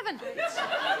 7.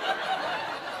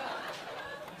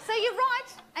 So you're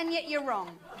right, and yet you're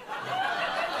wrong.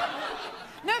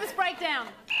 Nervous breakdown.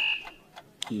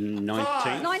 19.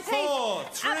 5, 19. 4,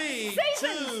 3,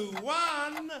 Seasons. 2,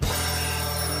 1.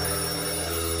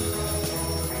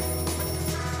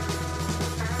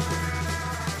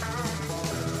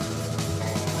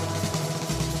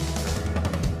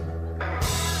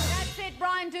 That's it,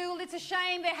 Brian Dougal. It's a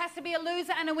shame there has to be a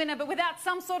loser and a winner, but without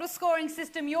some sort of scoring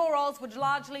system, your roles would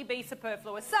largely be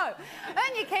superfluous. So,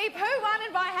 earn your keep. Who won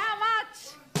and by how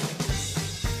much?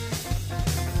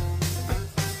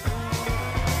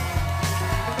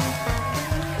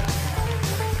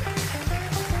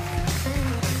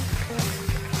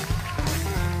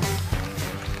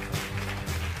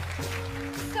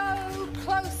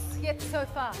 Yet so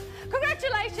far.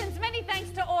 Congratulations, many thanks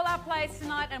to all our players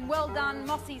tonight and well done,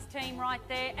 Mossy's team right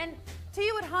there. And to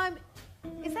you at home,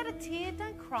 is that a tear?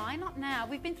 Don't cry, not now.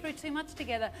 We've been through too much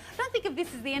together. Don't think of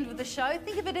this as the end of the show.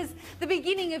 Think of it as the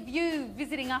beginning of you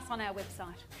visiting us on our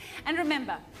website. And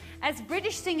remember, as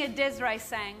British singer Desiree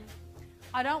sang,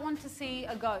 I don't want to see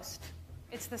a ghost.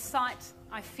 It's the sight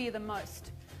I fear the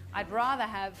most. I'd rather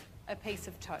have a piece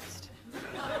of toast.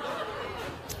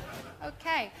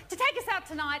 Okay, to take us out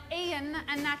tonight, Ian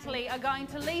and Natalie are going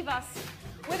to leave us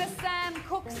with a Sam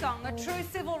Cooke song, a true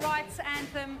civil rights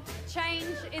anthem.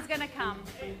 Change is going to come.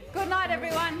 Good night,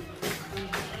 everyone.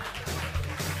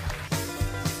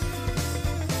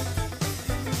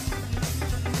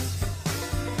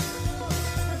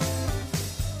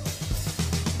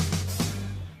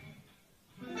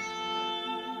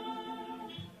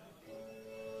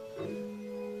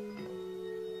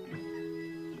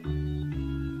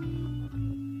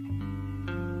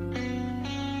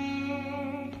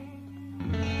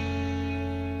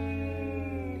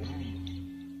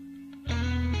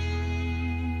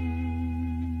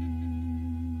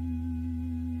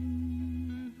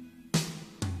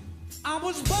 I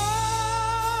was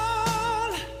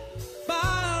born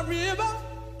by a river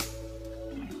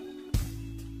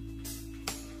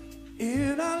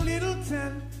in a little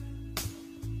tent.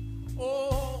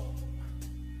 Oh,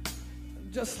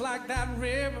 just like that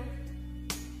river,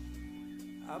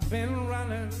 I've been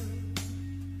running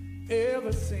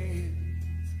ever since.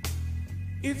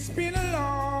 It's been a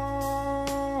long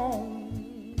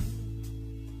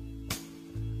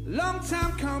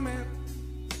time coming.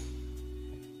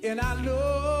 And I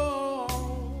know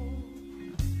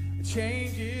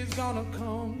change is gonna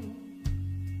come.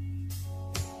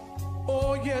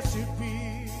 Oh, yes, it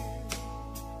will.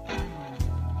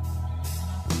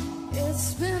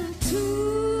 It's been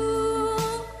too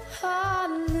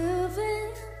hard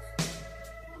living,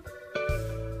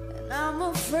 and I'm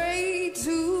afraid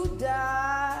to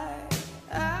die.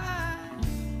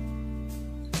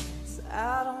 So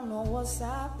I don't know what's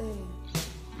out there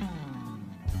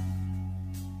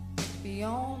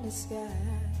beyond the sky.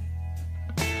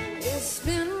 It's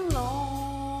been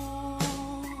long,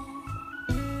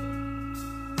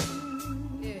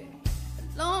 yeah, a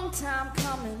long time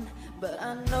coming, but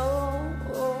I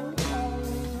know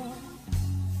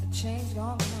a change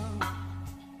gonna come.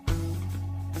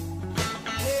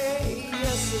 Hey,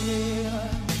 yes it will.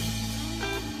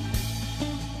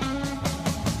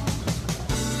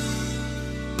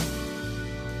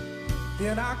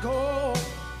 Then I go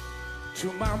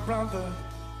to my brother.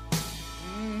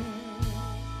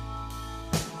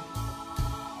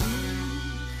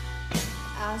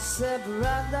 I said,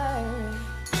 brother,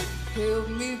 help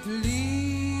me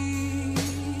please.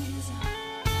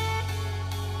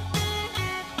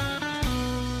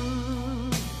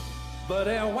 But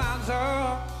it winds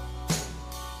up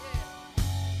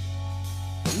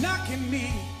knocking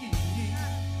me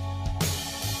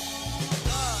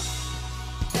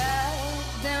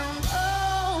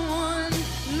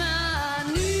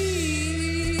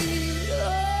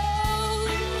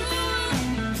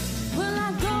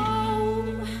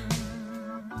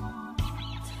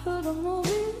to the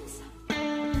movies.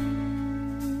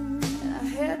 And I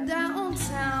head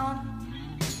downtown.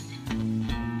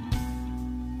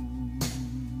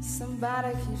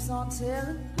 Somebody keeps on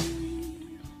telling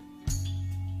me,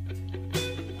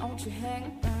 don't you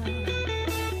hang around.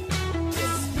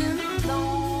 It's been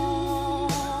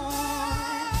long,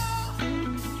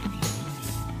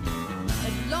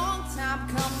 a long time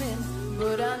coming,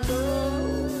 but I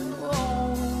know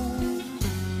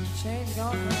change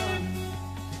gonna come.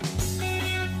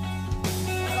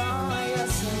 Oh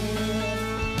yes, I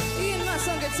am. My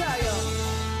son guitar, y'all.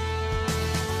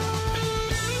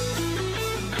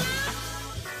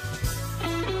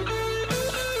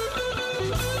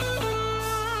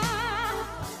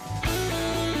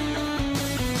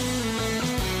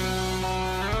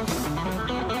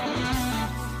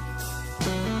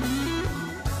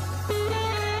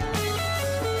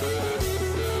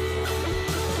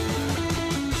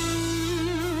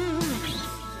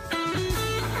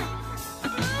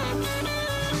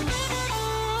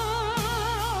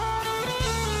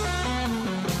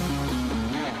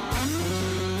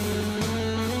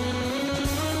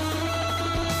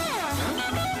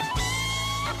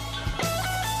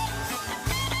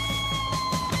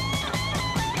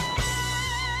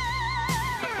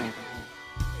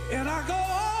 And I go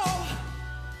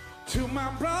to my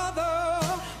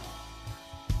brother.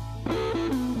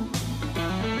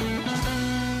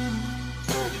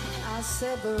 I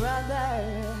said,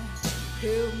 brother,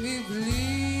 help me please.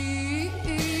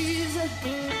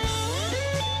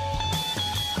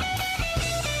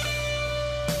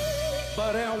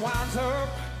 But it winds up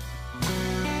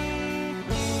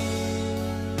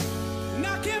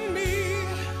knocking me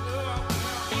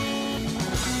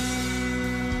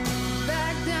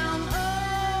Back down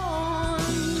on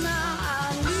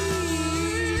my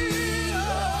knees.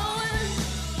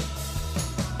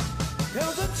 There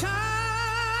was a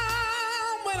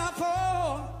time when I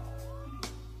thought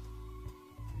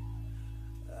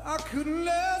I couldn't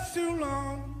last too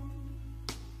long.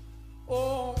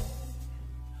 Oh,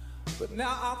 but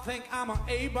now I think I'm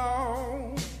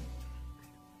able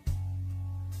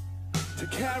to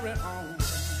carry on.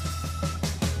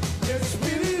 It's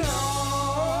been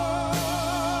long,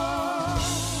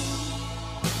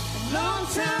 a long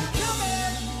time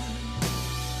coming,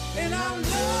 and I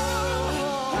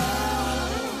know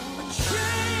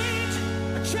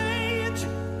a change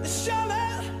is surely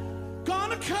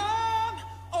gonna come.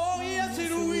 Oh yes,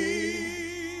 it will.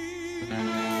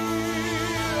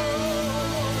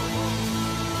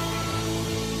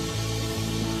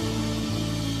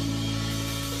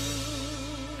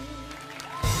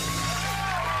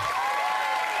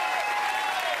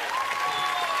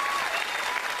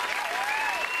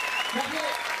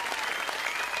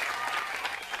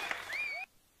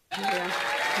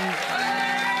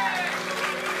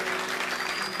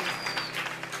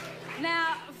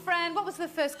 Now, Fran, what was the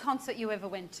first concert you ever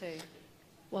went to?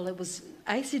 Well, it was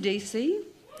AC/DC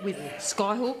with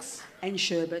Skyhooks and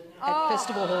Sherbet at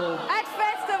Festival Hall. At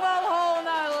Festival Hall,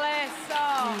 no less.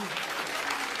 Oh.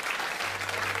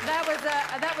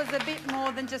 That was a bit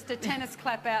more than just a tennis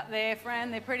clap out there, Fran.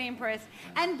 They're pretty impressed.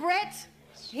 And Brett,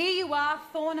 here you are,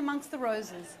 thorn amongst the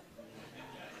roses.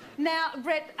 Now,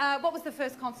 Brett, what was the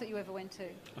first concert you ever went to?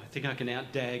 I think I can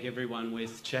out-dag everyone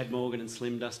with Chad Morgan and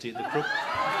Slim Dusty at the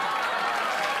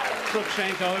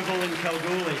Crookshank Oval in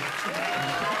Kalgoorlie.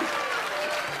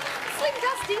 Slim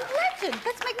Dusty, legend.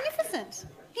 That's magnificent.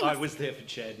 I was there for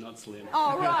Chad, not Slim.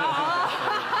 Oh, right.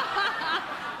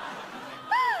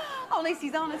 Oh, at least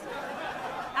he's honest.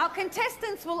 Our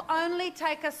contestants will only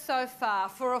take us so far.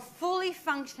 For a fully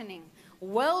functioning,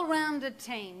 well-rounded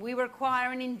team, we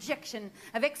require an injection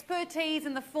of expertise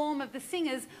in the form of the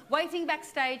singers waiting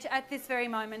backstage at this very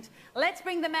moment. Let's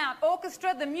bring them out.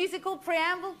 Orchestra, the musical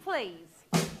preamble, please.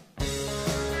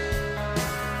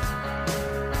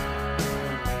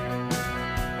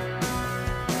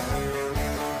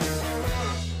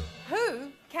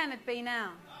 Who can it be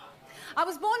now? I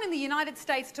was born in the United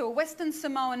States to a Western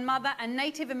Samoan mother and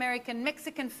Native American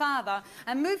Mexican father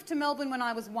and moved to Melbourne when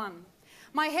I was 1.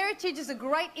 My heritage is a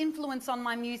great influence on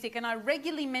my music, and I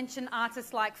regularly mention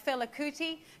artists like Fela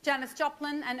Kuti, Janis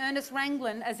Joplin and Ernest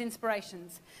Ranglin as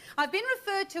inspirations. I've been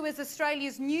referred to as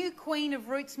Australia's new queen of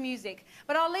roots music,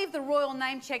 but I'll leave the royal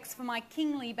name checks for my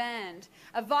kingly band,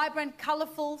 a vibrant,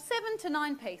 colourful 7 to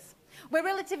 9 piece. We're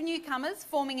relative newcomers,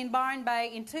 forming in Byron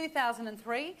Bay in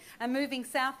 2003 and moving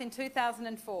south in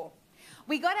 2004.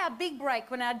 We got our big break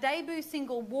when our debut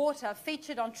single, Water,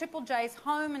 featured on Triple J's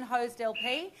Home and Hosed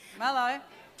LP. Hello.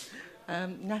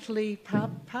 Natalie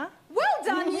Parker. Well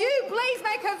done, you. Please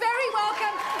make her very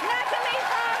welcome, Natalie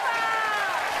Parker.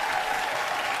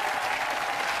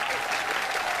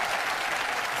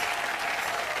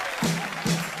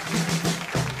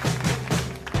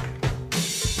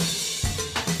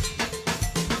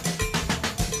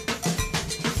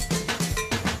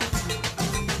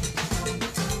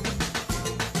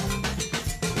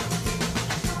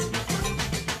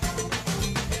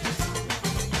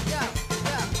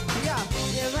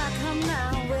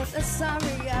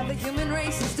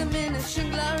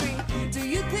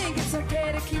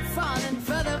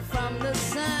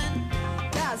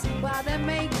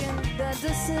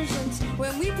 decisions.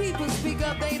 When we people speak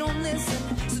up, they don't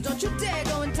listen. So don't you dare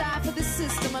go and die for the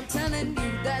system. I'm telling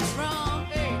you that's wrong.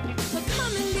 Hey. But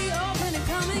come and be open and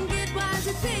come and get wise.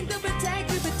 You think they'll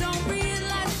protect you, but don't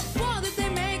realize war that they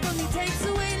make only takes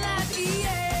away life.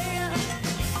 Yeah.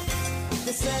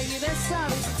 They say you they're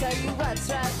sorry, so tell you what's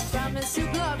right. Promise you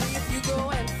glory if you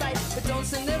go and fight, but don't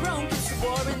send their own kids to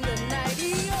war in the night.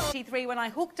 When I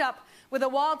hooked up with a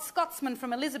wild Scotsman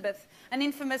from Elizabeth, an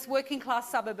infamous working-class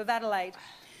suburb of Adelaide.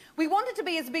 We wanted to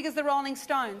be as big as the Rolling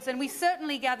Stones, and we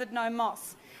certainly gathered no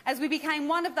moss, as we became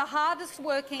one of the hardest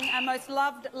working and most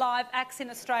loved live acts in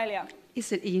Australia.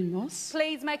 Is it Ian Moss?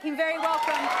 Please make him very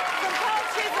welcome from Cold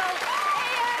Chisel,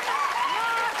 Ian Moss.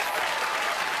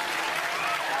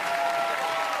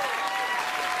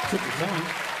 Took the time.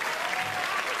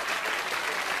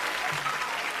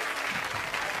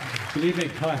 Good evening.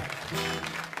 Hi.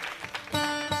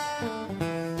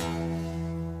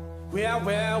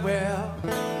 Well.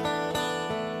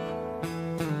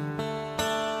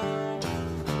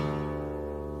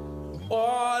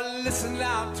 Oh, listen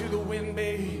loud to the wind,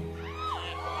 babe.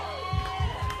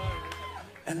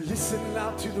 And listen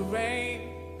loud to the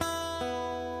rain.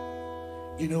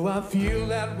 You know I feel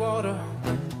that water.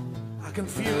 I can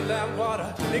feel that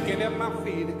water licking at my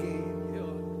feet again.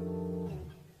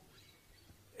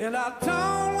 And I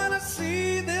don't want to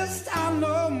see this town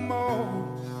no more.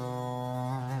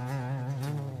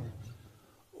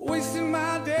 Wasting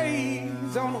my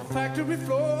days on the factory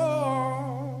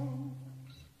floor.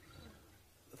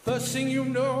 The first thing you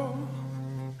know,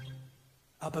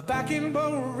 I'll be back in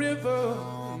Bow River.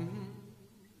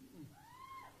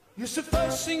 Yes, the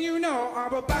first thing you know, I'll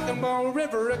be back in Bow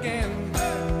River again.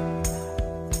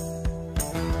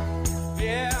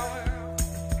 Yeah.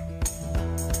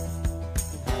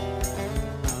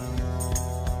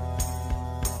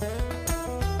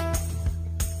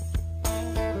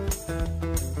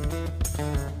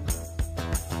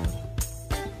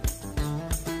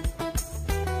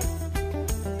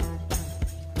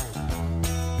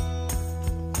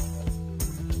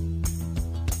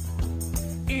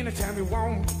 Anytime you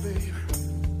want, babe,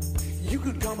 you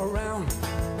could come around.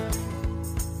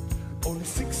 Only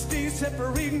 6 days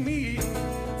separating me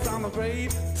from a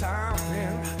great time,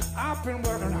 and I've been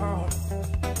working hard,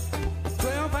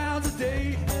 12 hours a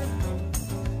day.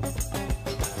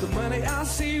 The money I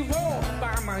save won't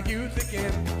buy my youth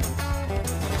again.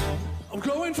 I'm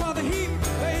going for the heat,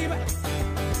 baby,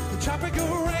 the tropical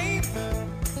rain,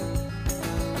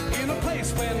 in a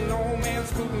place where no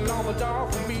man's putting on the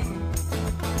door for me.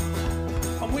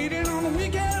 I'm waiting on the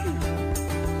weekend,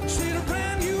 see the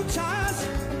brand new tires,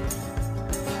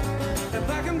 and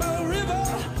back in Bow River,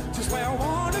 just where I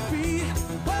want to be.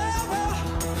 Well,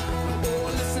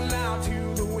 oh, listen loud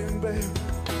to the wind, babe,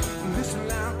 listen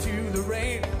loud to the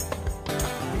rain.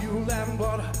 Feel that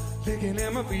water licking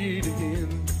at my feet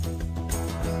again.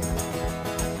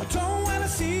 I don't want to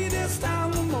see this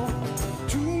town no more.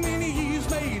 Too many years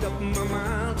made up my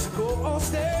mind to go or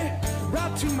stay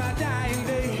right to my dying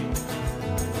day.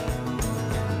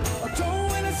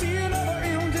 See another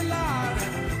empty lot.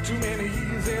 Too many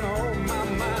years in on my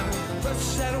mind.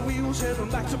 First set of wheels heading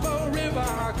back to Bow River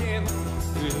again.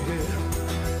 Yeah.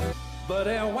 But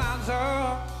it winds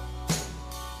up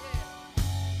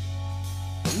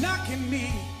knocking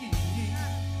me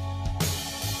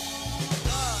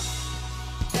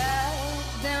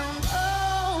down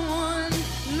on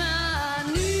my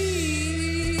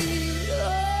knees.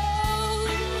 Oh,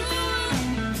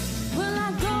 will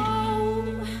I go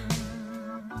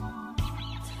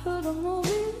to the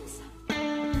movies?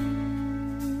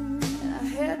 I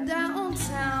head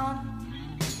downtown.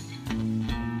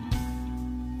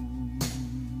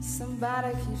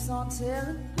 Somebody keeps on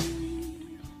telling me,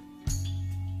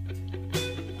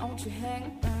 don't you hang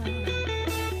around.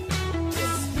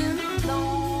 It's been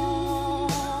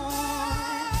long,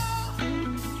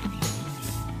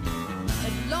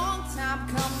 a long time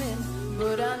coming,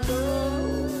 but I know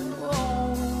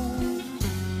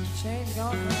change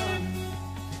gonna come.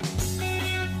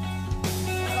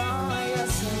 Oh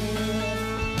yes,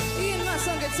 Ian Moss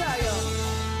on guitar, y'all.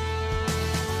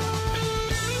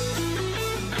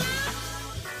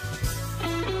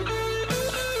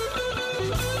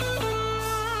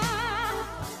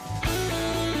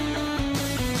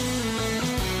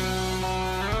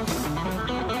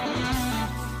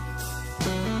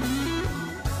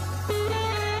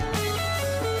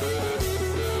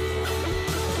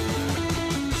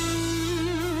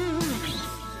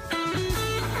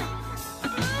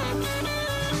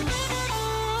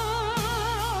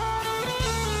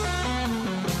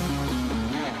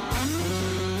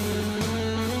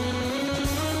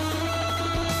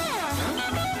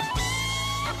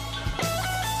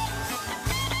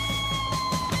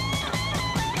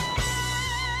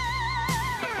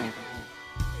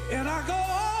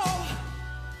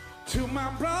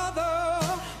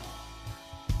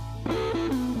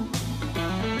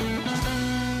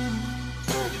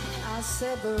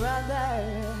 dear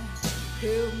brother,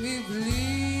 help me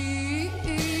please.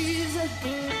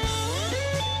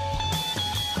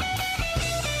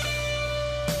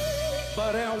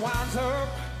 But it winds up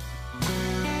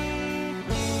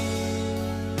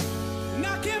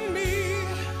knocking me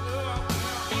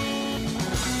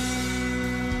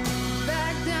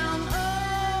back down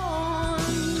on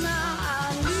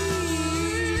my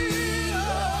knees.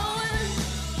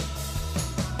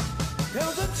 There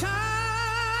was a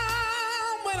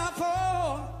time when I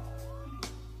thought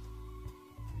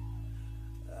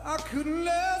I couldn't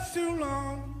last too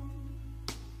long.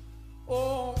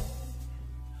 Oh,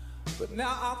 but now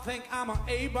I think I'm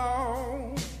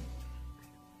able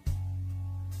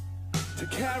to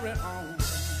carry on.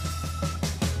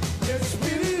 It's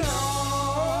been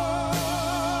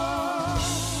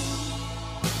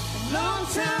long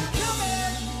time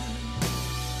coming,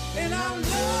 and I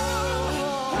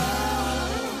know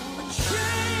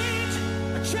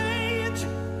a change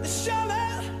is surely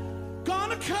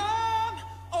gonna come.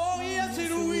 Oh yes,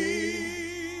 it will.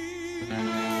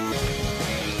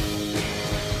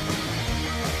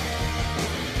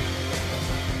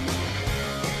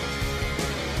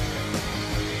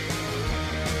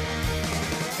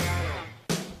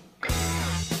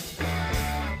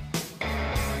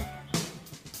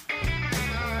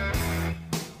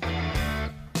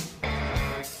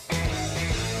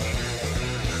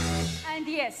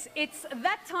 Yes, it's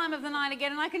that time of the night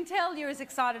again, and I can tell you're as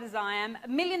excited as I am. $1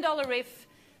 Million Riff.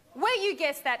 Where you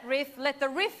guess that riff, let the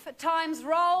riff times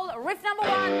roll. Riff number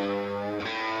 1.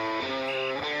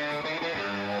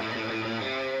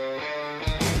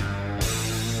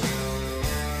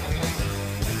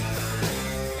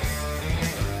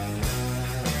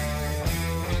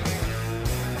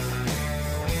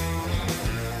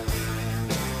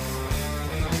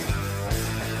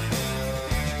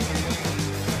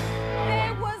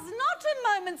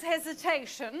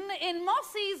 Hesitation in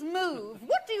Mossy's move.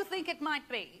 What do you think it might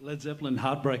be? Led Zeppelin,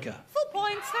 Heartbreaker. Full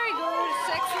points, very good,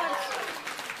 excellent.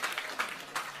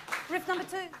 Riff number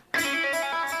 2.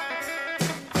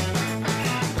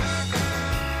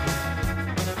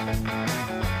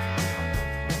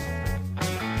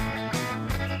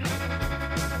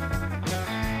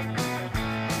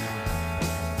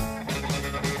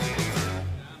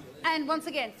 And once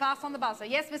again, fast on the buzzer.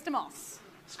 Yes, Mr. Moss.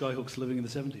 Skyhooks, Living in the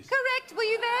 70s. Correct. Were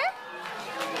you there?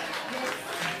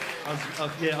 I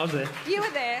was there. You were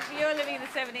there. You were living in the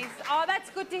 70s. Oh, that's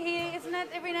good to hear, isn't it?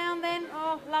 Every now and then.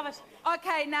 Oh, love it.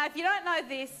 Okay, now, if you don't know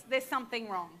this, there's something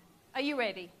wrong. Are you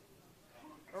ready?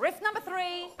 Riff number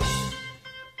 3.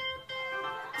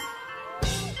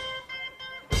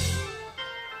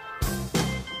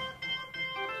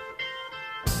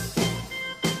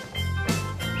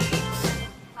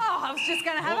 Oh, I was just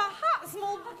going to have a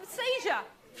small seizure.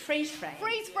 Freeze frame.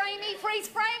 Freeze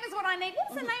frame is what I need.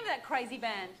 What's the name of that crazy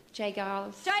band? J.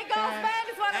 Giles. J. Giles Band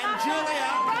is one of And Julia.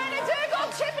 Brandon Dougal,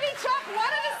 Chippity Chop,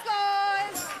 one of the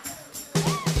scores.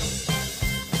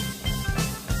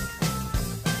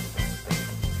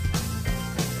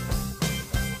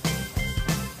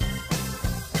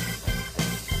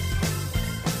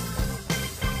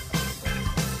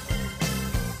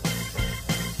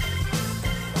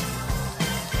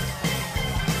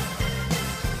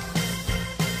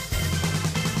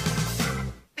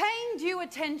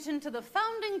 Attention to the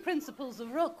founding principles of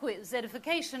Rockwiz,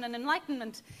 edification and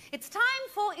enlightenment. It's time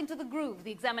for Into the Groove,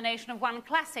 the examination of one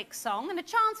classic song, and a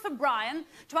chance for Brian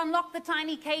to unlock the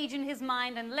tiny cage in his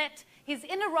mind and let his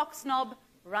inner rock snob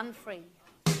run free.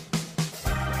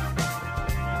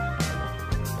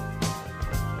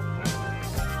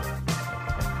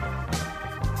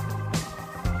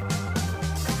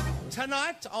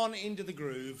 Tonight on Into the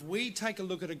Groove, we take a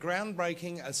look at a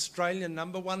groundbreaking Australian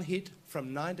 #1 hit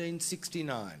from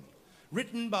 1969.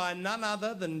 Written by none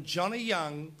other than Johnny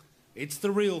Young, it's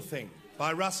The Real Thing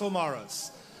by Russell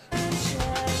Morris.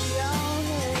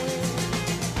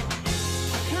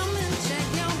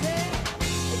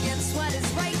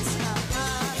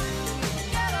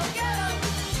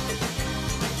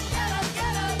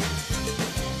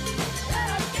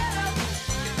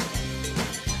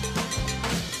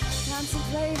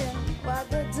 What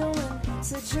they're doing,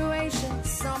 situation,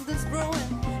 something's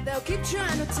brewing. They'll keep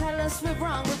trying to tell us we're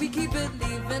wrong, but we keep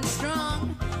believing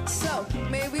strong. So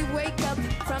may we wake up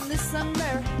from this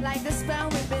slumber like the spell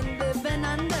we've been living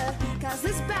under. Cause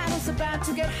this battle's about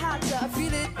to get hotter, I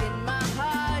feel it in my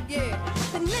heart, yeah.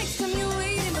 The next time you're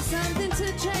waiting for something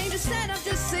to change, instead of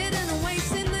just sitting and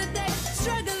wasting the day,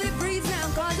 struggle it breathes now,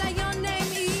 cause I your name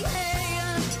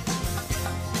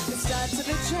start to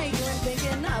betray you and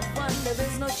thinking of one. There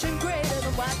is no shame greater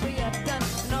than what we have done,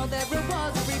 and all there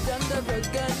was we've done the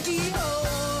gun.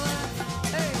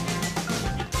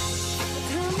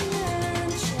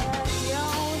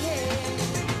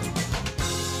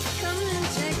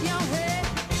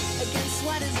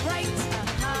 is right. Get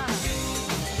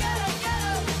up, get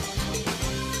up.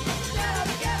 Get up,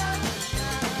 get up.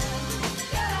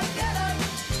 Get up, get up.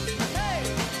 Hey.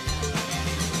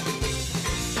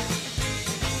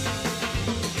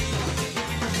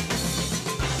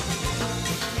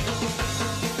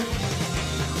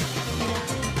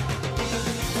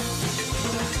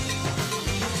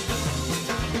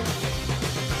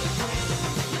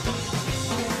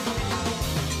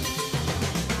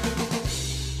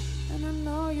 And I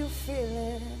know you feel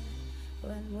it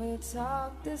when we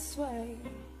talk this way,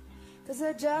 'cause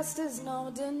there just is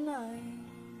no denying.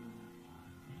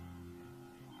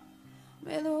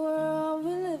 May the world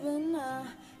we live in now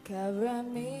carry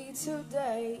me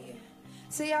today.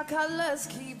 See our colors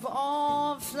keep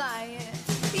on flying.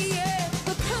 Yeah,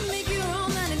 but come make your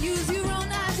own mind and use your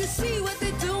own eyes to see what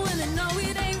they're doing and know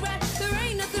it ain't right. There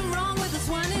ain't nothing wrong with us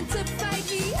wanting to fight.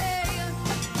 Yeah,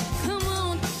 come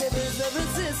on, there is a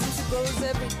resistance that grows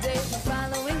every day.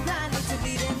 Following blindly to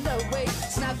leading the way.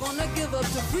 It's not gonna give up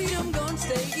to freedom, gonna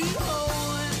stay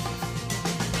on.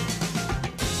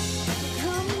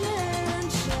 Come and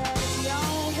check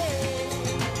your head.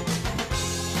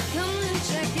 Come and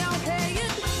check your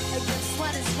head against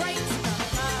what is right.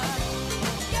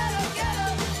 Get up, get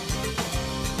up.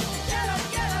 Get up,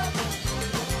 get up.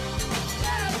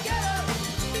 Get up, get up.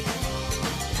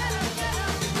 Get up, get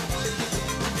up. Get up, get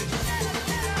up.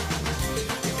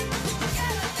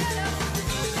 Get up, get up.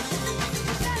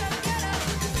 Get up, get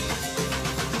up.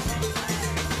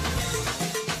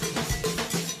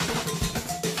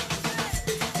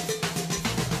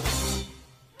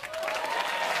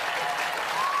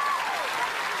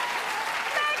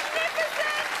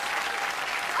 Magnificent!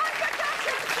 On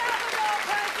percussion, Salvador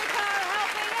Persicar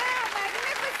helping out.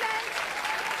 Magnificent!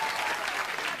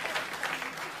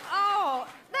 Oh,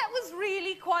 that was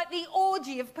really quite the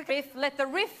orgy of riff. Let the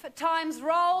riff times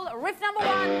roll. Riff number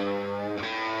one.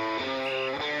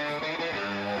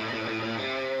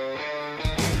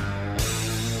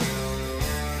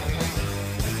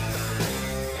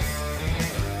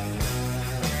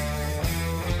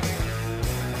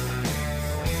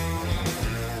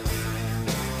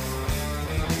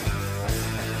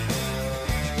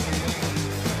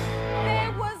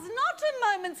 There was not a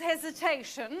moment's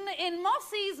hesitation in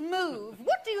Mossy's move.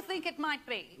 What do you think it might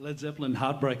be? Led Zeppelin,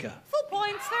 Heartbreaker. Full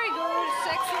points, very good,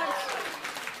 excellent.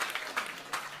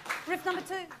 Riff number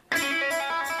two.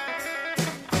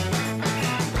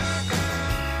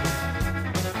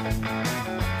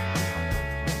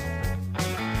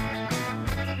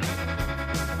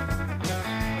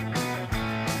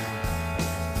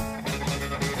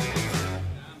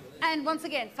 And once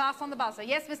again, fast on the buzzer.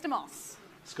 Yes, Mr. Moss.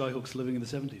 Skyhooks, Living in the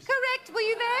 70s. Correct. Were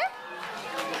you there?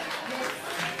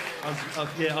 I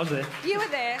was there. You were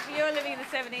there. You were living in the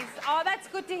 70s. Oh, that's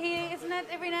good to hear, isn't it?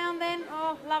 Every now and then.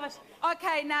 Oh, love it.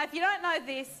 Okay, now, if you don't know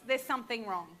this, there's something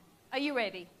wrong. Are you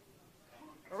ready?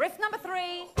 Riff number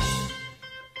three.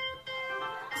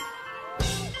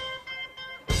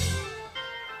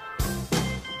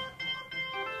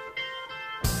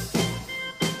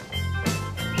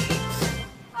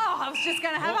 Oh, I was just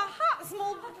going to have a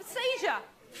small seizure.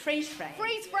 Freeze frame.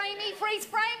 Freeze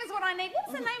frame is what I need.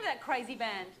 What's the name of that crazy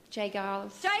band? Jay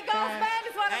Giles. Jay Giles Band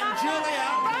is what I'm And after. Julia.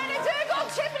 Rona Dougal,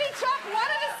 Chippity Chop,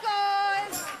 one of the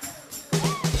scores.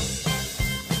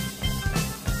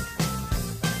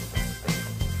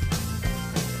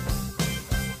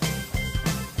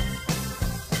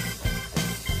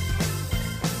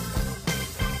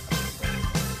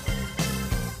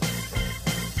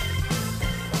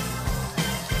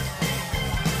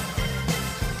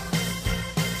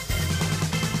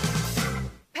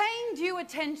 Paying due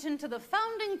attention to the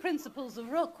founding principles of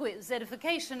Rockwiz,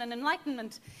 edification and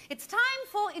enlightenment, it's time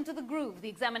for Into the Groove, the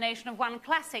examination of one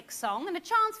classic song and a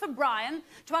chance for Brian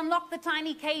to unlock the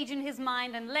tiny cage in his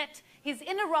mind and let his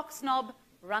inner rock snob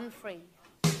run free.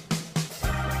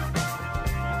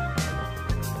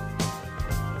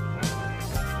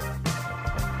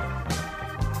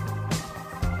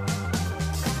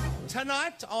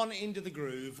 Tonight on Into the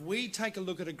Groove, we take a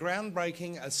look at a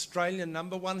groundbreaking Australian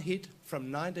 #1 hit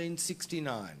from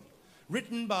 1969.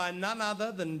 Written by none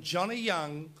other than Johnny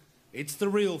Young, It's the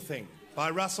Real Thing by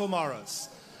Russell Morris.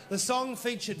 The song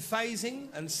featured phasing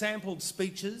and sampled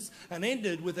speeches and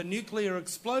ended with a nuclear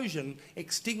explosion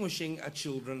extinguishing a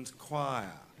children's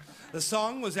choir. The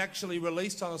song was actually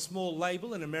released on a small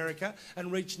label in America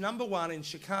and reached #1 in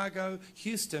Chicago,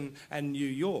 Houston and New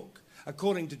York.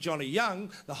 According to Johnny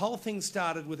Young, the whole thing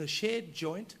started with a shared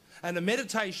joint and a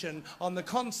meditation on the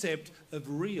concept of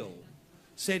real.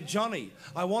 said, Johnny,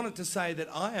 I wanted to say that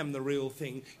I am the real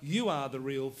thing, you are the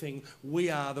real thing, we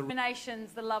are the...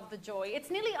 Nations, the love, the joy. It's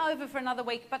nearly over for another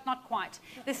week, but not quite.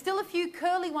 There's still a few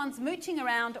curly ones mooching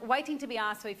around, waiting to be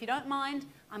asked, so if you don't mind,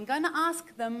 I'm going to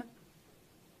ask them.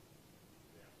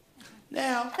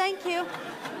 Now... Thank you.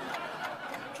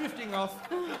 Drifting off,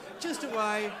 just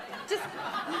away, Just...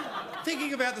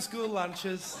 thinking about the school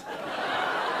lunches.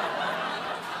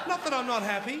 Not that I'm not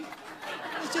happy,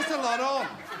 there's just a lot on.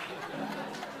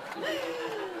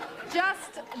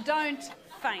 Just don't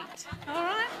faint, all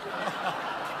right?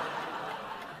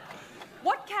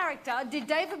 What character did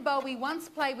David Bowie once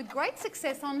play with great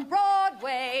success on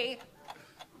Broadway?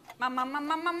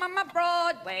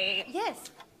 Broadway. Yes.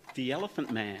 The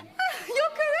Elephant Man.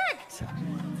 You're correct.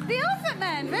 The Elephant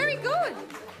Man. Very good.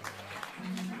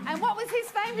 And what was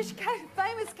his famous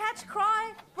catch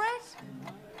cry, Brett?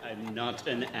 I'm not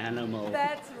an animal.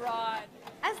 That's right.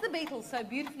 As the Beatles so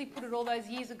beautifully put it all those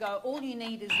years ago, all you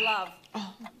need is love.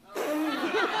 Oh.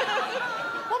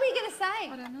 What were you going to say?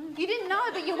 I don't know. You didn't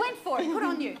know, but you went for it. Good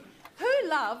on you. Who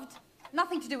loved,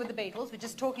 nothing to do with the Beatles, we're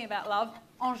just talking about love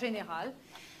en général.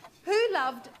 Who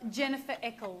loved Jennifer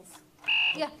Eccles?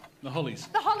 Yeah. The Hollies.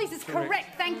 The Hollies is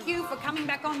correct. Thank you for coming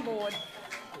back on board.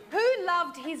 Who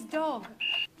loved his dog?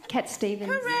 Cat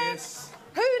Stevens. Correct. Yes.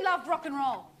 Who loved rock and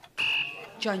roll?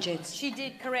 Joan Jett. She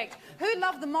did, correct. Who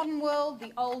loved the modern world,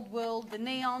 the old world, the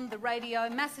neon, the radio,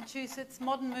 Massachusetts,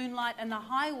 modern moonlight and the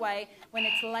highway when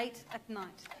it's late at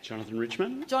night? Jonathan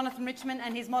Richman. Jonathan Richman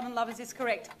and his modern lovers is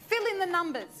correct. Fill in the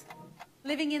numbers.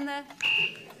 Living in the...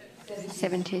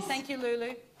 70s. Thank you,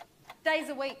 Lulu. Days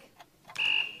a week.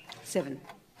 7.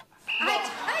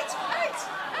 8.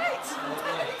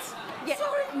 Yeah,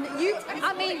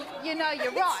 I mean, you know,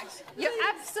 you're right. You're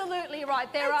absolutely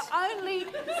right. There are only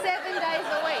 7 days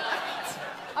a week.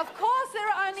 Of course there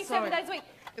are only 7 days a week.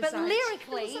 But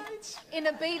lyrically, in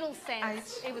a Beatles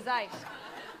sense, it was 8.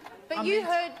 But you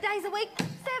heard days a week,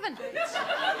 7.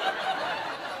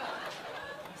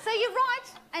 So you're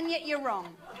right, and yet you're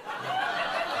wrong.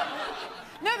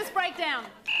 Nervous breakdown.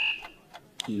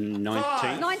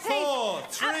 19. 19. 4,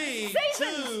 3,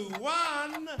 2,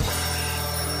 1...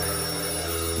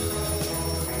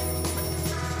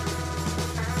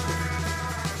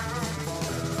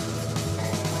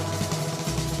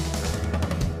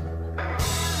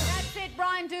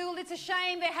 It's a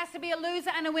shame there has to be a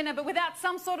loser and a winner, but without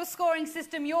some sort of scoring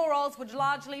system, your odds would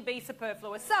largely be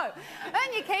superfluous. So,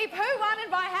 earn your keep. Who won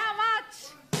and by how much?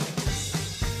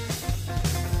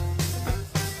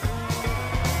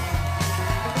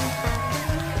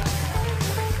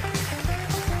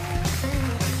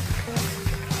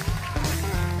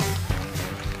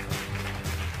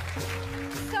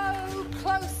 So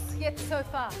close, yet so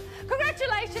far.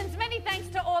 Congratulations, many thanks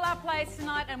to all our players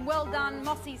tonight, and well done,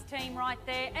 Mossy's team right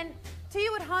there. And to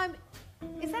you at home,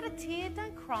 is that a tear?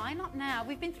 Don't cry, not now.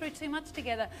 We've been through too much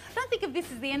together. Don't think of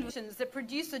this as the end of it. That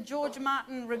producer George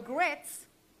Martin regrets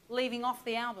leaving off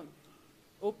the album.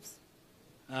 Oops.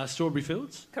 Strawberry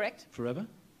Fields. Correct. Forever.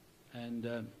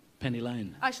 And Penny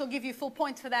Lane. I shall give you full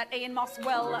points for that, Ian Moss.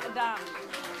 Well done.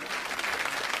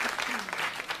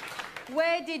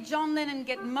 Where did John Lennon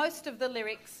get most of the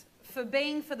lyrics for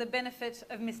being for the benefit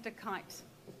of Mr. Kite?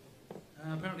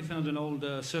 Apparently found an old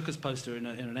circus poster in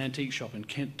an antique shop in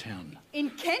Kent Town. In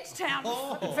Kent Town?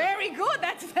 Oh. Very good.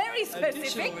 That's very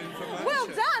specific. Well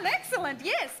done. Excellent.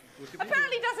 Yes.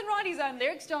 Apparently doesn't write his own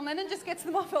lyrics, John Lennon, just gets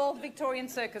them off old Victorian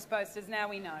circus posters, now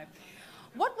we know.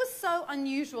 What was so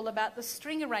unusual about the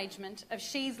string arrangement of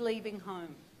She's Leaving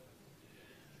Home?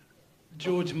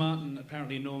 George Martin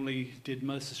apparently normally did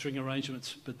most of the string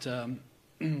arrangements, but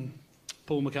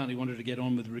Paul McCartney wanted to get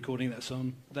on with recording that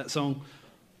song.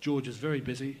 George is very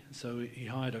busy, so he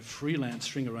hired a freelance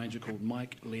string arranger called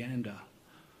Mike Leander.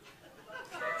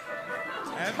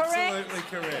 Absolutely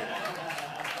correct.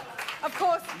 Of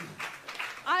course,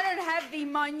 I don't have the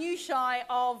minutiae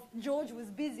of George was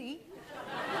busy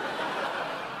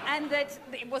and that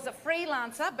it was a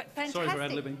freelancer, but fantastic. Sorry for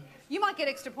ad-libbing. You might get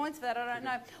extra points for that, I don't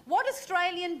know. What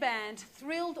Australian band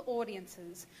thrilled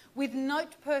audiences with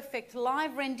note-perfect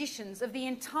live renditions of the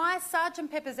entire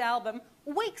Sgt. Pepper's album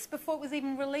weeks before it was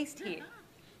even released here?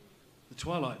 The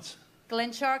Twilights.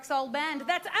 Glenn Sharrock's old band.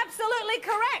 That's absolutely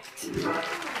correct.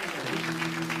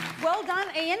 Well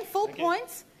done, Ian. Full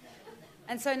points.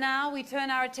 And so now we turn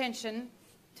our attention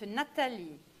to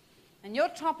Natalie. And your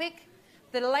topic,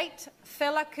 the late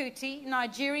Fela Kuti,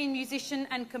 Nigerian musician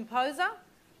and composer,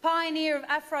 pioneer of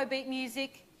Afrobeat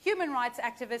music, human rights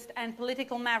activist and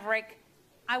political maverick.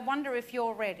 I wonder if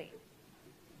you're ready.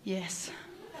 Yes.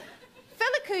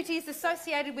 Fela Kuti is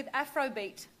associated with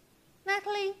Afrobeat.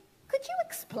 Natalie, could you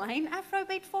explain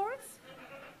Afrobeat for us?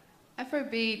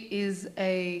 Afrobeat is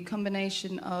a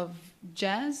combination of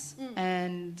jazz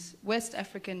and West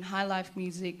African high life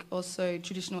music, also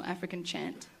traditional African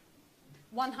chant.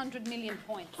 100 million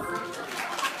points. In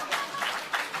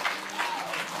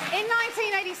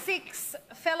 1986,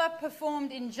 Fela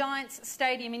performed in Giants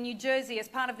Stadium in New Jersey as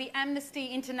part of the Amnesty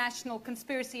International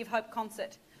Conspiracy of Hope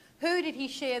concert. Who did he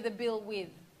share the bill with?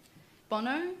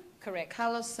 Bono? Correct.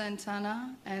 Carlos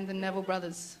Santana and the Neville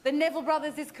Brothers. The Neville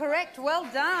Brothers is correct. Well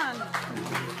done.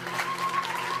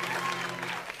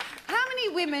 How many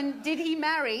women did he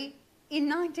marry in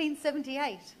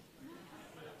 1978?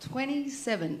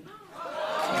 27.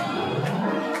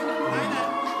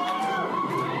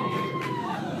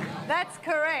 That's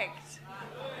correct.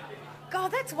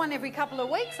 God, that's one every couple of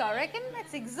weeks, I reckon.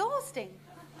 That's exhausting.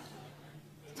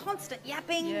 Constant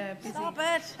yapping. Yeah, busy. Stop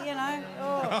it, you know.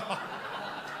 Oh.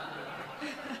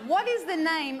 What is the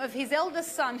name of his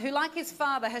eldest son who, like his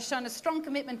father, has shown a strong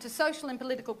commitment to social and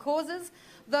political causes,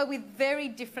 though with very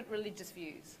different religious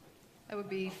views? That would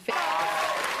be...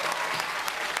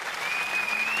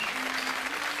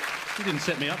 You didn't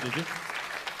set me up, did you?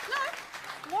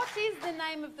 No. What is the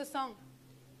name of the song?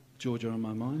 Georgia on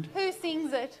My Mind. Who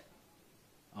sings it?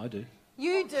 I do.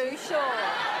 You do, sure.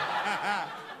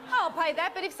 I'll pay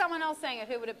that, but if someone else sang it,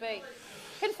 who would it be?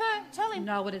 Confirm, tell him.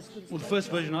 No, it is. Well, the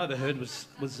first version I ever heard was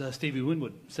Stevie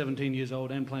Winwood, 17 years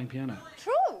old and playing piano.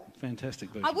 True. Fantastic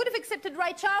version. I would have accepted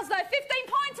Ray Charles, though. 15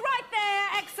 points right there.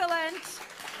 Excellent.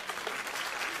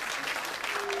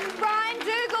 Brian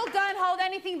Dougal, don't hold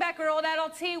anything back. We're all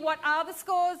adults here. What are the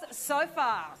scores so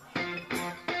far?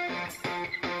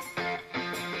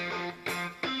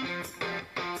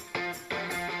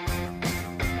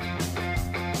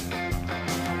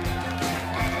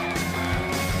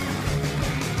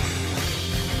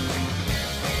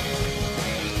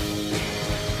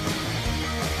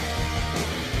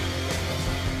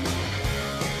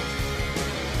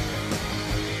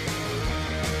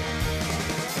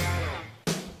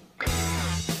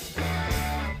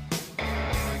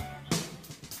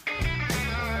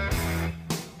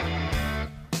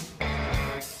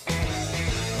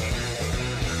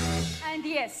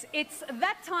 Yes, it's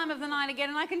that time of the night again,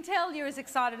 and I can tell you're as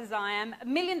excited as I am. $1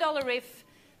 million riff.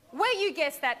 Where you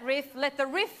guess that riff, let the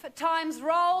riff times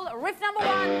roll. Riff number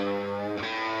one.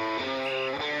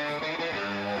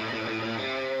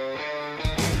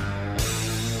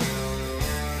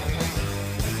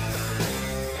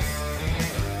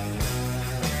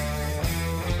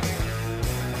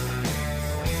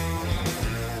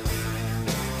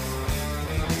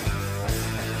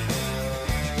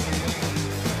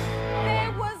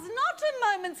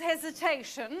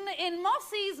 Hesitation in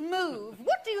Mossy's move.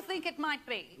 What do you think it might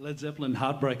be? Led Zeppelin,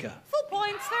 Heartbreaker. Full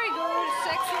points, very good,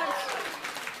 excellent.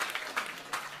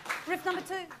 Riff number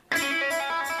two.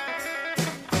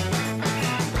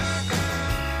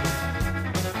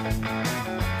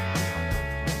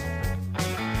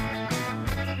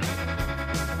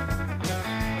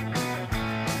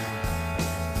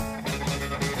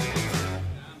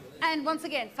 And once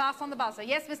again, fast on the buzzer.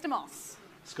 Yes, Mr. Moss.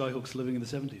 Skyhooks, Living in the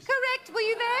 70s. Correct. Were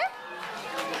you there?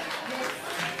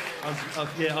 I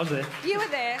was there. You were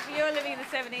there. You were living in the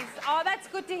 70s. Oh, that's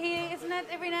good to hear, isn't it?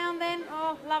 Every now and then.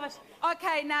 Oh, love it.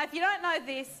 Okay, now, if you don't know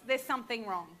this, there's something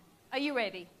wrong. Are you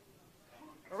ready?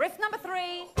 Riff number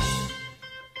three.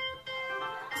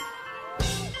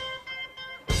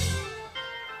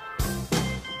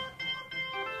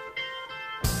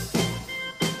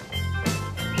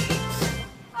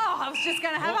 Oh, I was just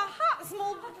going to have a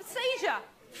small seizure.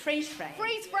 Freeze frame.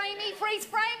 Freeze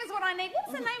frame is what I need.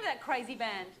 What's the name of that crazy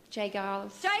band? Jay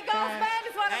Giles. Jay Giles Band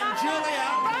is what I'm And Julia.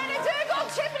 Rona Dougal,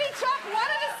 Chippity Chop,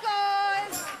 one of the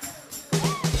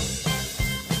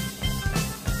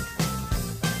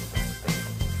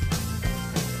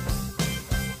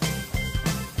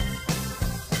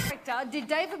scores. Did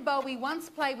David Bowie once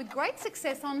play with great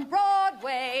success on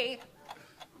Broadway?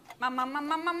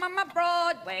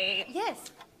 Broadway.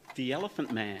 Yes. The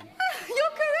Elephant Man.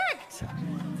 You're correct.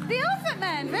 The Elephant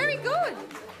Man, very good.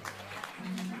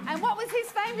 And what was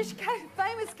his famous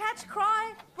catch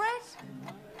cry, Brett?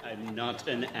 I'm not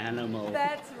an animal.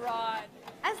 That's right.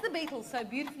 As the Beatles so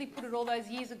beautifully put it all those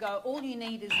years ago, all you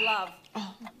need is love.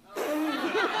 Oh.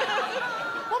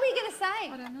 What were you going to say?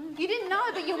 I don't know. You didn't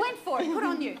know, but you went for it. Good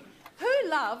on you. Who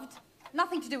loved,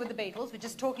 nothing to do with the Beatles, we're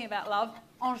just talking about love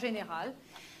en général,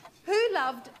 who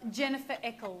loved Jennifer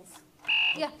Eccles?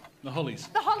 Yeah. The Hollies.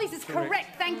 The Hollies is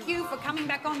correct. Thank you for coming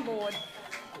back on board.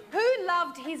 Who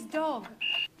loved his dog?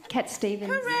 Cat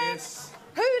Stevens. Correct. Yes.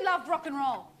 Who loved rock and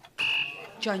roll?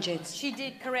 Joan Jets. She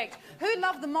did, correct. Who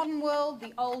loved the modern world,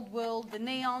 the old world, the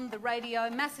neon, the radio,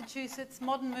 Massachusetts,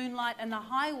 modern moonlight and the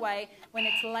highway when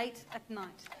it's late at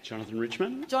night? Jonathan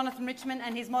Richman. Jonathan Richman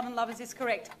and his modern lovers is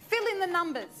correct. Fill in the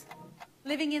numbers.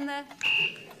 Living in the...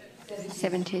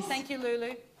 70s. Thank you,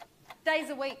 Lulu.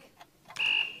 Days a week.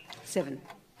 7.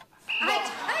 8.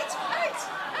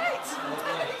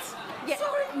 Yeah,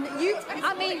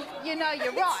 I mean, you know,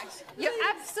 you're right. You're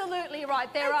absolutely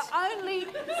right. There are only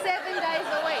 7 days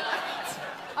a week.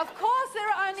 Of course there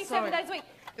are only 7 days a week.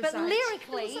 But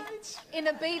lyrically, in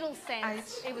a Beatles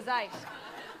sense, it was 8.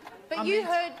 But you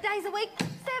heard days a week,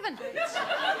 7.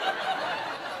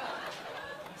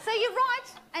 So you're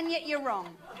right, and yet you're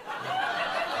wrong.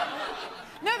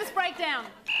 Nervous breakdown.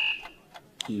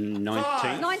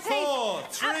 19. 19. 4,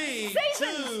 3,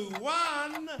 2,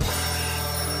 1.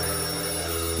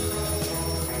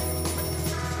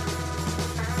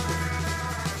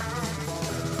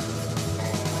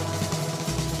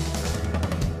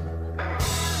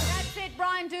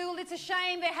 It's a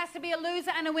shame there has to be a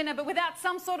loser and a winner, but without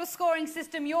some sort of scoring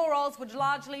system, your odds would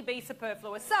largely be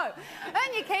superfluous. So,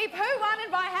 earn your keep. Who won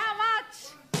and by how much?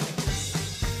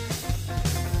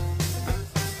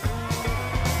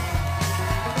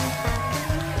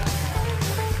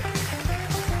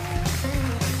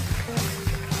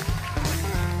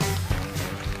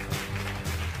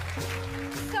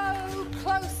 So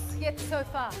close, yet so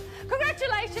far.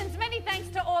 Congratulations, many thanks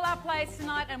to all our players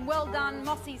tonight, and well done,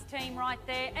 Mossy's team right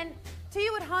there. And to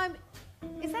you at home,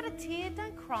 is that a tear?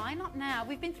 Don't cry, not now.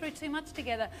 We've been through too much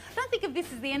together. Don't think of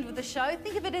this as the end of the show.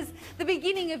 Think of it as the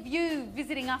beginning of you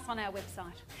visiting us on our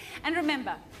website. And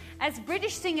remember, as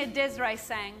British singer Desiree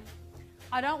sang,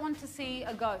 I don't want to see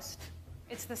a ghost.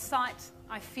 It's the sight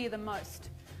I fear the most.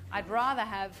 I'd rather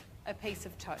have a piece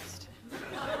of toast.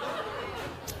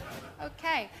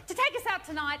 Okay, to take us out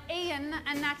tonight, Ian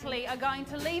and Natalie are going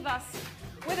to leave us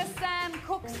with a Sam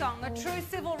Cooke song, a true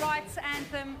civil rights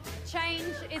anthem.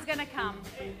 Change is going to come.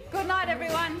 Good night,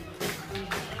 everyone.